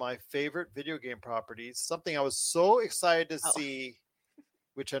one of my favorite video game properties, something I was so excited to see,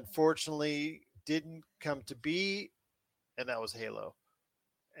 which unfortunately didn't come to be, and that was Halo.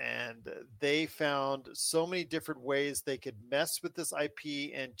 And they found so many different ways they could mess with this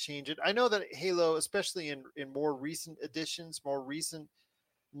IP and change it. I know that Halo, especially in more recent editions, more recent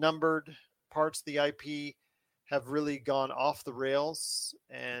numbered parts of the IP, have really gone off the rails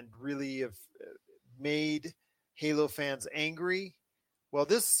and really have made Halo fans angry. Well,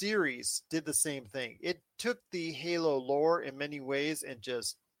 this series did the same thing. It took the Halo lore in many ways and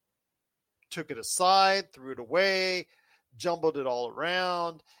just took it aside, threw it away, jumbled it all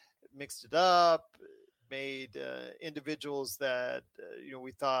around, mixed it up, made individuals that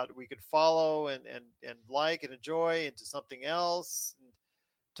we thought we could follow and like and enjoy into something else. And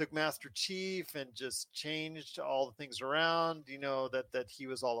took Master Chief and just changed all the things around, that he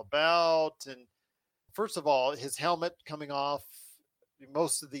was all about. And first of all, his helmet coming off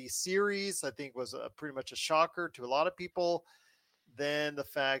most of the series, I think, was pretty much a shocker to a lot of people. Then the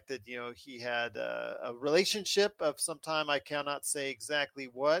fact that, he had a relationship of some time, I cannot say exactly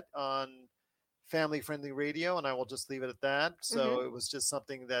what, on family-friendly radio, and I will just leave it at that. So it was just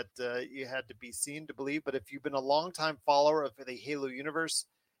something that you had to be seen to believe. But if you've been a longtime follower of the Halo universe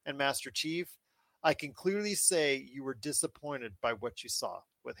and Master Chief, I can clearly say you were disappointed by what you saw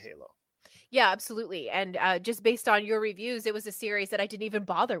with Halo. Yeah, absolutely. And just based on your reviews, it was a series that I didn't even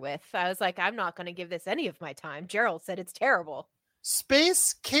bother with. I was like, I'm not going to give this any of my time. Gerald said it's terrible.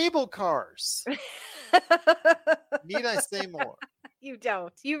 Space cable cars. Need I say more? You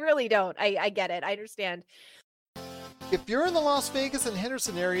don't. You really don't. I get it. I understand. If you're in the Las Vegas and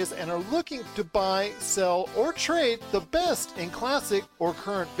Henderson areas and are looking to buy, sell, or trade the best in classic or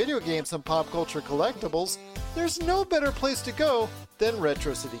current video games and pop culture collectibles, there's no better place to go than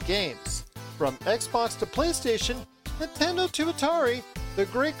Retro City Games. From Xbox to PlayStation, Nintendo to Atari, the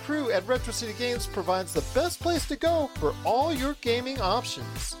great crew at Retro City Games provides the best place to go for all your gaming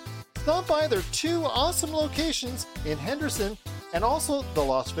options. Stop by their 2 awesome locations in Henderson and also the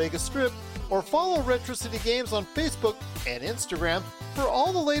Las Vegas Strip, or follow Retro City Games on Facebook and Instagram for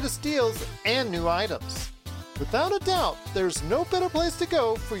all the latest deals and new items. Without a doubt, there's no better place to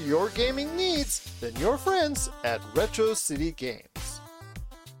go for your gaming needs than your friends at Retro City Games.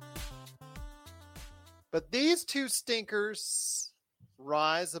 But these 2 stinkers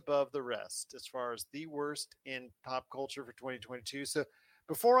rise above the rest as far as the worst in pop culture for 2022. So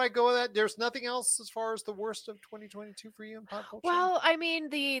before I go with that, there's nothing else as far as the worst of 2022 for you in pop culture? Well, I mean,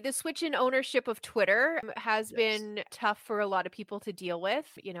 the switch in ownership of Twitter has been tough for a lot of people to deal with.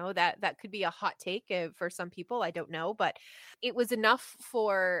 You know, that could be a hot take for some people. I don't know, but it was enough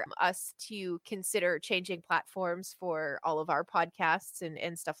for us to consider changing platforms for all of our podcasts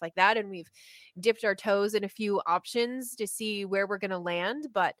and stuff like that. And we've dipped our toes in a few options to see where we're going to land,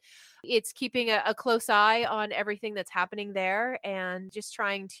 but it's keeping a close eye on everything that's happening there and just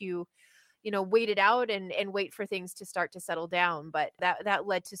trying to, wait it out and wait for things to start to settle down. But that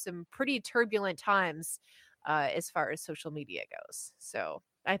led to some pretty turbulent times as far as social media goes. So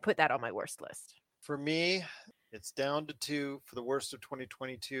I put that on my worst list. For me, it's down to 2 for the worst of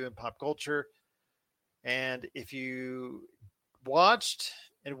 2022 in pop culture. And if you watched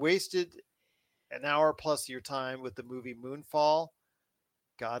and wasted an hour plus of your time with the movie Moonfall,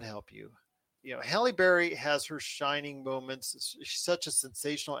 God help you. Halle Berry has her shining moments. She's such a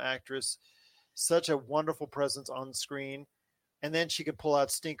sensational actress, such a wonderful presence on screen. And then she could pull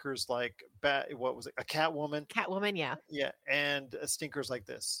out stinkers like, what was it? A Catwoman. Catwoman, yeah. Yeah, and stinkers like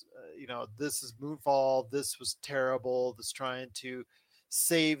this. This is Moonfall. This was terrible. This trying to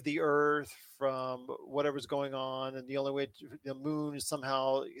save the Earth from whatever's going on. And the only way the moon is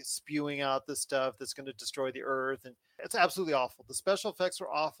somehow spewing out this stuff that's going to destroy the Earth. And it's absolutely awful. The special effects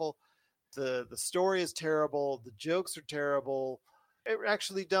are awful. The story is terrible. The jokes are terrible. It was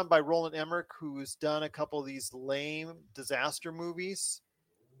actually done by Roland Emmerich, who's done a couple of these lame disaster movies.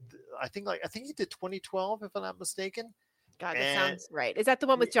 I think he did 2012, if I'm not mistaken. God, that sounds right. Is that the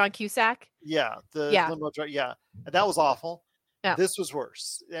one with John Cusack? Yeah, limo driver. Yeah, and that was awful. Yeah. This was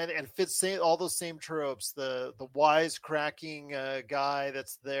worse, and fits all those same tropes. The wisecracking guy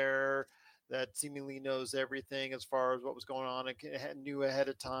that's there that seemingly knows everything as far as what was going on and knew ahead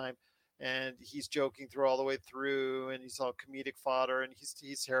of time. And he's joking through all the way through, and he's all comedic fodder, and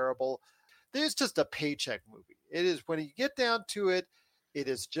he's terrible. There's just a paycheck movie. It is, when you get down to it, it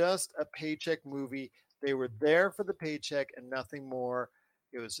is just a paycheck movie. They were there for the paycheck and nothing more.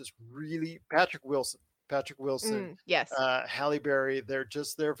 It was just really Patrick Wilson, yes. Halle Berry. They're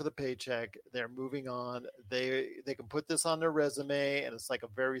just there for the paycheck. They're moving on. They can put this on their resume, and it's like a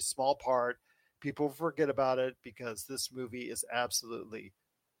very small part. People forget about it because this movie is absolutely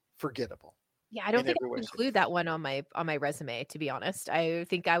forgettable. Yeah, I don't think I would include that one on my resume, to be honest. I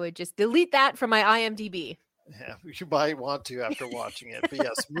think I would just delete that from my IMDb. Yeah, you might want to after watching it. But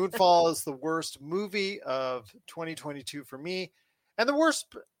yes, Moonfall is the worst movie of 2022 for me. And the worst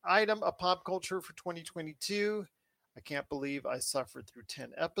item of pop culture for 2022. I can't believe I suffered through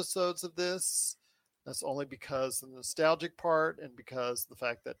 10 episodes of this. That's only because the nostalgic part and because the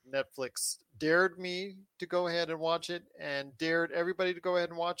fact that Netflix dared me to go ahead and watch it and dared everybody to go ahead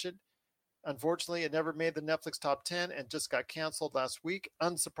and watch it. Unfortunately, it never made the Netflix top 10 and just got canceled last week.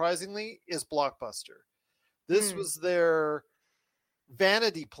 Unsurprisingly, is Blockbuster. This was their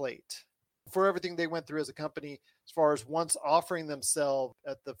vanity plate for everything they went through as a company, as far as once offering themselves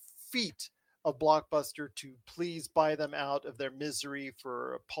at the feet of Blockbuster to please buy them out of their misery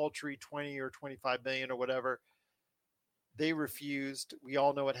for a paltry 20 or 25 million or whatever. They refused. We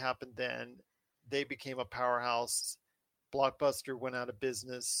all know what happened then. They became a powerhouse. Blockbuster went out of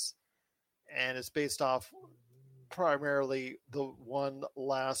business, and it's based off primarily the one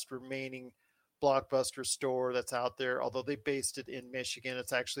last remaining Blockbuster store that's out there. Although they based it in Michigan,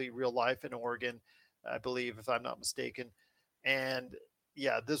 it's actually real life in Oregon, I believe, if I'm not mistaken. And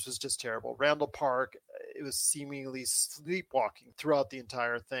yeah, this was just terrible. Randall Park, it was seemingly sleepwalking throughout the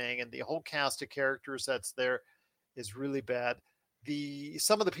entire thing. And the whole cast of characters that's there is really bad.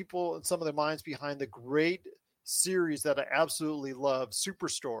 some of the people and some of the minds behind the great series that I absolutely love,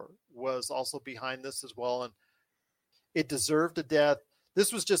 Superstore, was also behind this as well, and it deserved a death.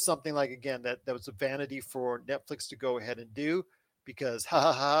 This was just something like, again, that was a vanity for Netflix to go ahead and do, because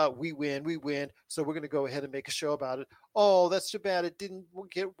we win, so we're going to go ahead and make a show about it. Oh, that's too bad it didn't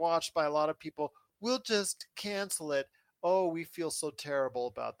get watched by a lot of people. We'll just cancel it. Oh, we feel so terrible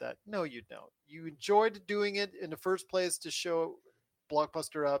about that. No, you don't. You enjoyed doing it in the first place to show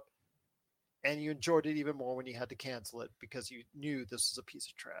Blockbuster up, and you enjoyed it even more when you had to cancel it because you knew this was a piece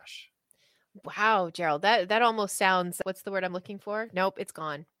of trash. Wow, Gerald, that almost sounds, what's the word I'm looking for? Nope, it's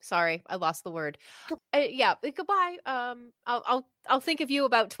gone. Sorry, I lost the word. Yeah, goodbye. I'll think of you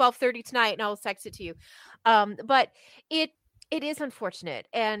about 12:30 tonight, and I'll text it to you. But it is unfortunate,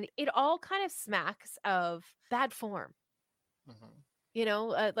 and it all kind of smacks of bad form. Mm-hmm. You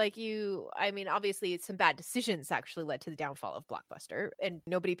know, I mean, obviously some bad decisions actually led to the downfall of Blockbuster and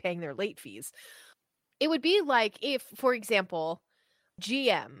nobody paying their late fees. It would be like if, for example,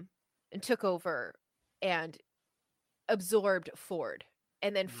 GM took over and absorbed Ford,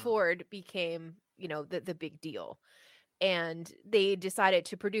 and then Ford became, the big deal. And they decided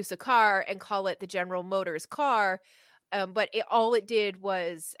to produce a car and call it the General Motors car. But all it did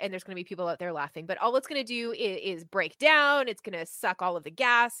was, and there's going to be people out there laughing, but all it's going to do is break down. It's going to suck all of the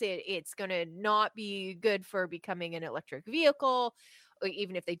gas. It's going to not be good for becoming an electric vehicle.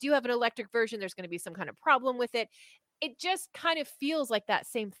 Even if they do have an electric version, there's going to be some kind of problem with it. It just kind of feels like that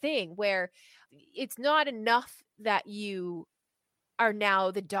same thing where it's not enough that you are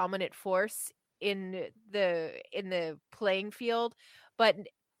now the dominant force in the playing field, but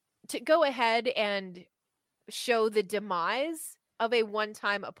to go ahead and show the demise of a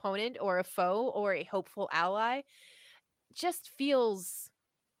one-time opponent or a foe or a hopeful ally just feels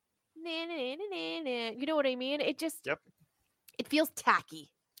you know what I mean? It just It feels tacky.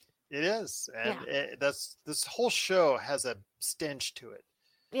 It is, and this whole show has a stench to it.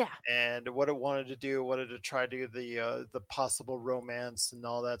 Yeah, and what it wanted to do, wanted to try to do the possible romance and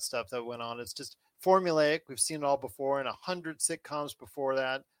all that stuff that went on. It's just formulaic. We've seen it all before in 100 sitcoms before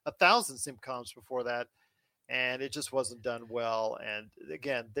that, 1,000 sitcoms before that. And it just wasn't done well. And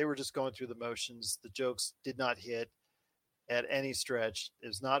again, they were just going through the motions. The jokes did not hit at any stretch. It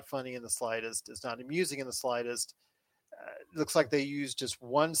was not funny in the slightest. It's not amusing in the slightest. It looks like they used just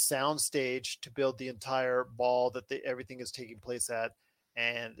one sound stage to build the entire ball that everything is taking place at.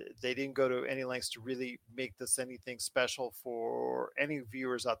 And they didn't go to any lengths to really make this anything special for any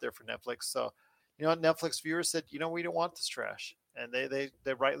viewers out there for Netflix. So, Netflix viewers said, we don't want this trash. And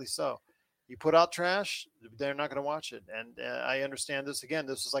they rightly so. You put out trash, they're not going to watch it. And I understand this. Again,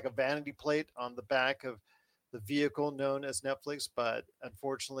 this is like a vanity plate on the back of the vehicle known as Netflix. But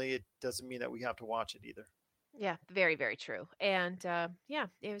unfortunately, it doesn't mean that we have to watch it either. Yeah, very, very true. And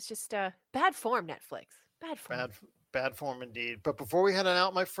it was just bad form, Netflix. Bad form. Bad form indeed. But before we head on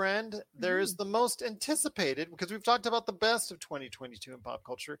out, my friend, there is the most anticipated, because we've talked about the best of 2022 in pop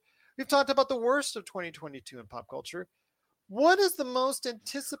culture. We've talked about the worst of 2022 in pop culture. What is the most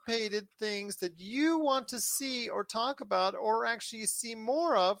anticipated things that you want to see or talk about or actually see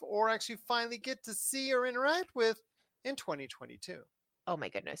more of or actually finally get to see or interact with in 2022? Oh my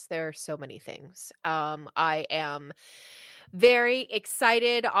goodness, there are so many things. I am very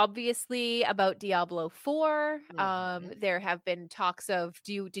excited, obviously, about Diablo 4. There have been talks of,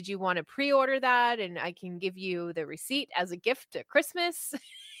 did you want to pre-order that? And I can give you the receipt as a gift at Christmas.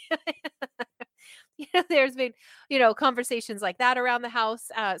 There's been, conversations like that around the house.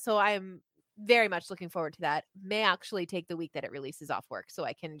 So I'm very much looking forward to that. May actually take the week that it releases off work so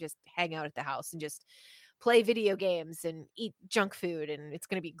I can just hang out at the house and just play video games and eat junk food, and it's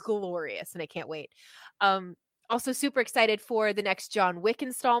going to be glorious, and I can't wait. Also super excited for the next John Wick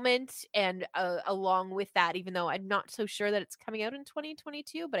installment, and along with that, even though I'm not so sure that it's coming out in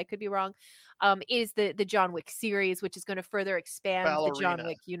 2022, but I could be wrong, is the John Wick series, which is going to further expand the John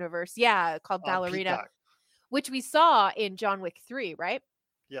Wick universe. Yeah, called Ballerina, Peacock. Which we saw in John Wick 3, right?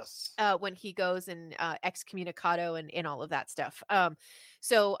 Yes. When he goes and excommunicado and all of that stuff.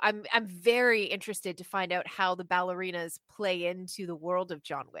 So I'm very interested to find out how the ballerinas play into the world of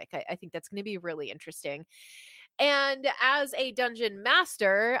John Wick. I think that's going to be really interesting. And as a dungeon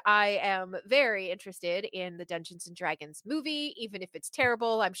master, I am very interested in the Dungeons and Dragons movie. Even if it's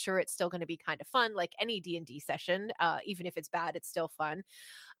terrible, I'm sure it's still going to be kind of fun, like any D&D session. Even if it's bad, it's still fun.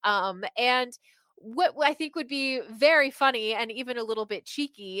 And what I think would be very funny and even a little bit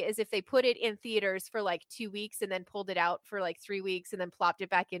cheeky is if they put it in theaters for like 2 weeks and then pulled it out for like 3 weeks and then plopped it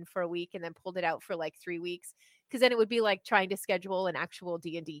back in for a week and then pulled it out for like 3 weeks. Because then it would be like trying to schedule an actual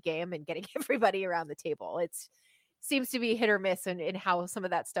D&D game and getting everybody around the table. seems to be hit or miss in how some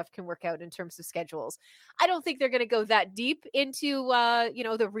of that stuff can work out in terms of schedules. I don't think they're going to go that deep into,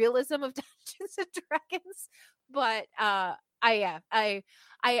 the realism of Dungeons and Dragons, but I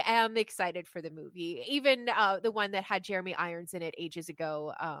am excited for the movie. Even the one that had Jeremy Irons in it ages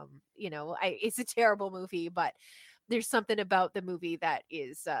ago. It's a terrible movie, but there's something about the movie that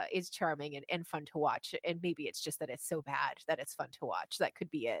is charming and fun to watch. And maybe it's just that it's so bad that it's fun to watch. That could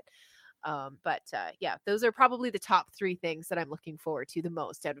be it. Those are probably the top 3 things that I'm looking forward to the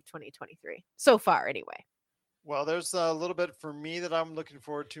most out of 2023 so far, anyway. Well, there's a little bit for me that I'm looking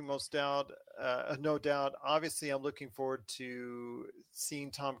forward to, no doubt. Obviously, I'm looking forward to seeing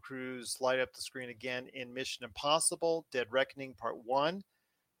Tom Cruise light up the screen again in Mission Impossible: Dead Reckoning Part 1.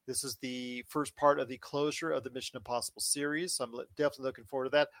 This is the first part of the closure of the Mission Impossible series, so I'm definitely looking forward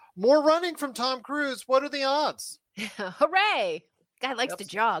to that. More running from Tom Cruise. What are the odds? Hooray! Guy likes to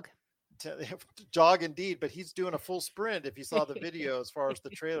jog. Jog indeed, but he's doing a full sprint if you saw the video as far as the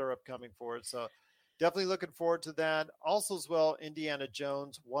trailer upcoming for it. So definitely looking forward to that. Also as well, Indiana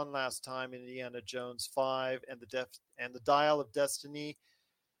Jones, one last time, Indiana Jones 5 and the Dial of Destiny.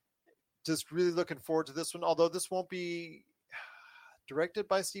 Just really looking forward to this one, although this won't be directed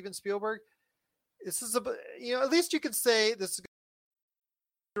by Steven Spielberg. This is at least you could say this is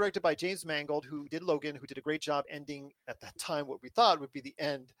directed by James Mangold, who did Logan, who did a great job ending at that time what we thought would be the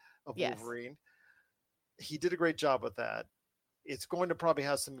end of Wolverine. He did a great job with that. It's going to probably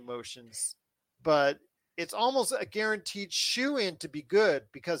have some emotions, but it's almost a guaranteed shoe-in to be good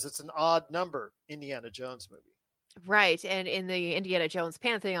because it's an odd number Indiana Jones movie. Right. And in the Indiana Jones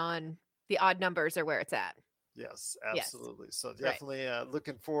pantheon, the odd numbers are where it's at. Yes, absolutely. Yes. So definitely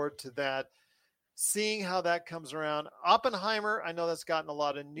looking forward to that. Seeing how that comes around. Oppenheimer, I know that's gotten a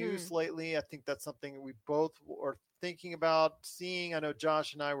lot of news lately. I think that's something we both are thinking about seeing. I know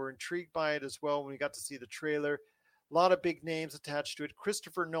Josh and I were intrigued by it as well when we got to see the trailer. A lot of big names attached to it.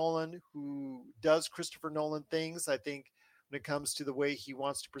 Christopher Nolan, who does Christopher Nolan things, I think, when it comes to the way he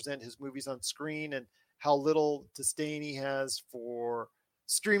wants to present his movies on screen and how little disdain he has for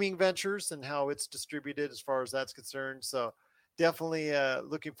streaming ventures and how it's distributed as far as that's concerned. So definitely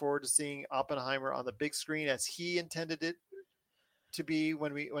looking forward to seeing Oppenheimer on the big screen as he intended it to be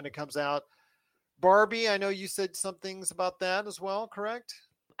when it comes out. Barbie, I know you said some things about that as well, correct?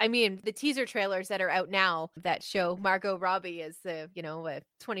 I mean, the teaser trailers that are out now that show Margot Robbie as a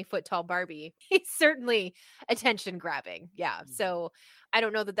 20-foot tall Barbie, it's certainly attention grabbing. Yeah. So I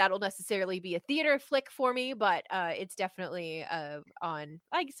don't know that that'll necessarily be a theater flick for me, but it's definitely I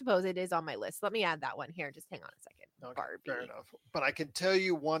suppose it is on my list. Let me add that one here. Just hang on a second. Okay, Barbie. Fair enough. But I can tell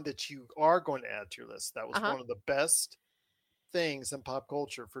you one that you are going to add to your list. That was one of the best things in pop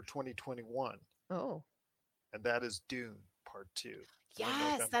culture for 2021. Oh. And that is Dune Part 2.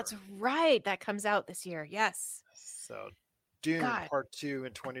 Yes, that's right. That comes out this year. Yes. So Dune Part 2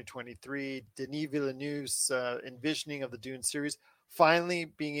 in 2023. Denis Villeneuve's envisioning of the Dune series finally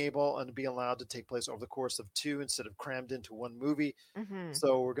being able and being allowed to take place over the course of 2 instead of crammed into one movie. Mm-hmm.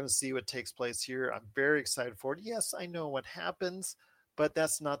 So we're going to see what takes place here. I'm very excited for it. Yes, I know what happens, but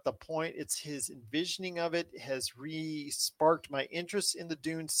that's not the point. It's his envisioning of it has re-sparked my interest in the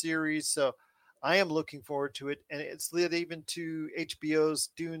Dune series. So I am looking forward to it. And it's led even to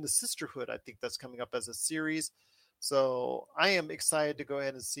HBO's Dune: The Sisterhood. I think that's coming up as a series. So I am excited to go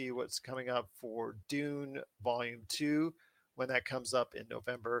ahead and see what's coming up for Dune Volume 2 when that comes up in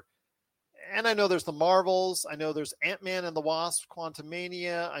November. And I know there's the Marvels. I know there's Ant-Man and the Wasp,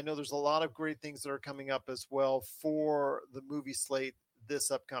 Quantumania. I know there's a lot of great things that are coming up as well for the movie slate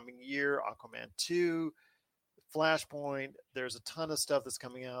this upcoming year. Aquaman 2, Flashpoint. There's a ton of stuff that's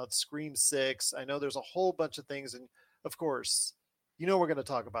coming out. Scream 6. I know there's a whole bunch of things. And of course, we're going to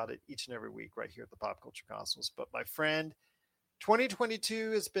talk about it each and every week right here at the Pop Culture Cosmos. But my friend,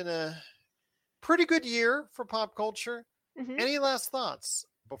 2022 has been a pretty good year for pop culture. Mm-hmm. Any last thoughts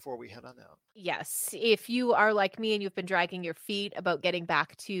before we head on out? Yes. If you are like me and you've been dragging your feet about getting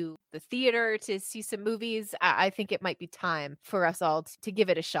back to the theater to see some movies, I think it might be time for us all to give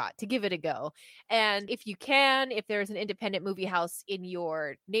it a shot, to give it a go. And if you can, if there's an independent movie house in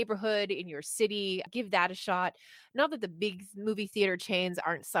your neighborhood, in your city, give that a shot. Not that the big movie theater chains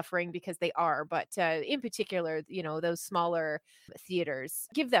aren't suffering, because they are, but in particular, those smaller theaters,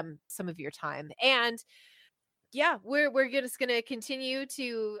 give them some of your time. And yeah, we're just going to continue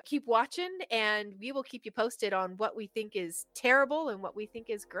to keep watching, and we will keep you posted on what we think is terrible and what we think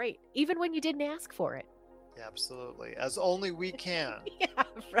is great, even when you didn't ask for it. Yeah, absolutely. As only we can. Yeah,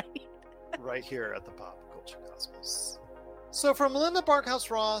 right. Right here at the Pop Culture Cosmos. So from Melinda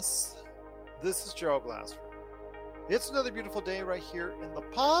Barkhouse Ross, this is Gerald Glassford. It's another beautiful day right here in the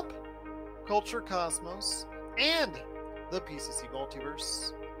Pop Culture Cosmos. and the PCC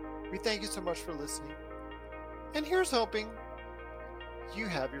Multiverse. We thank you so much for listening. And here's hoping you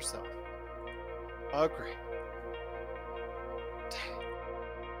have yourself a great day.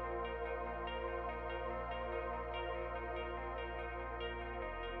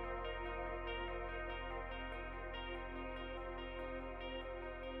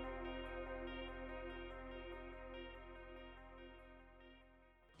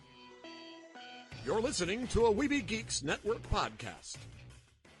 You're listening to a Weeby Geeks Network podcast.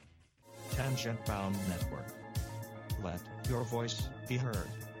 Tangent Bound Network. Let your voice be heard.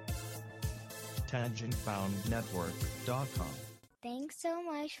 TangentBoundNetwork.com. Thanks so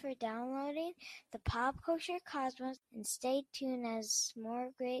much for downloading the Pop Culture Cosmos, and stay tuned as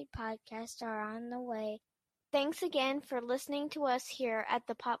more great podcasts are on the way. Thanks again for listening to us here at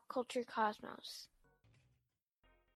the Pop Culture Cosmos.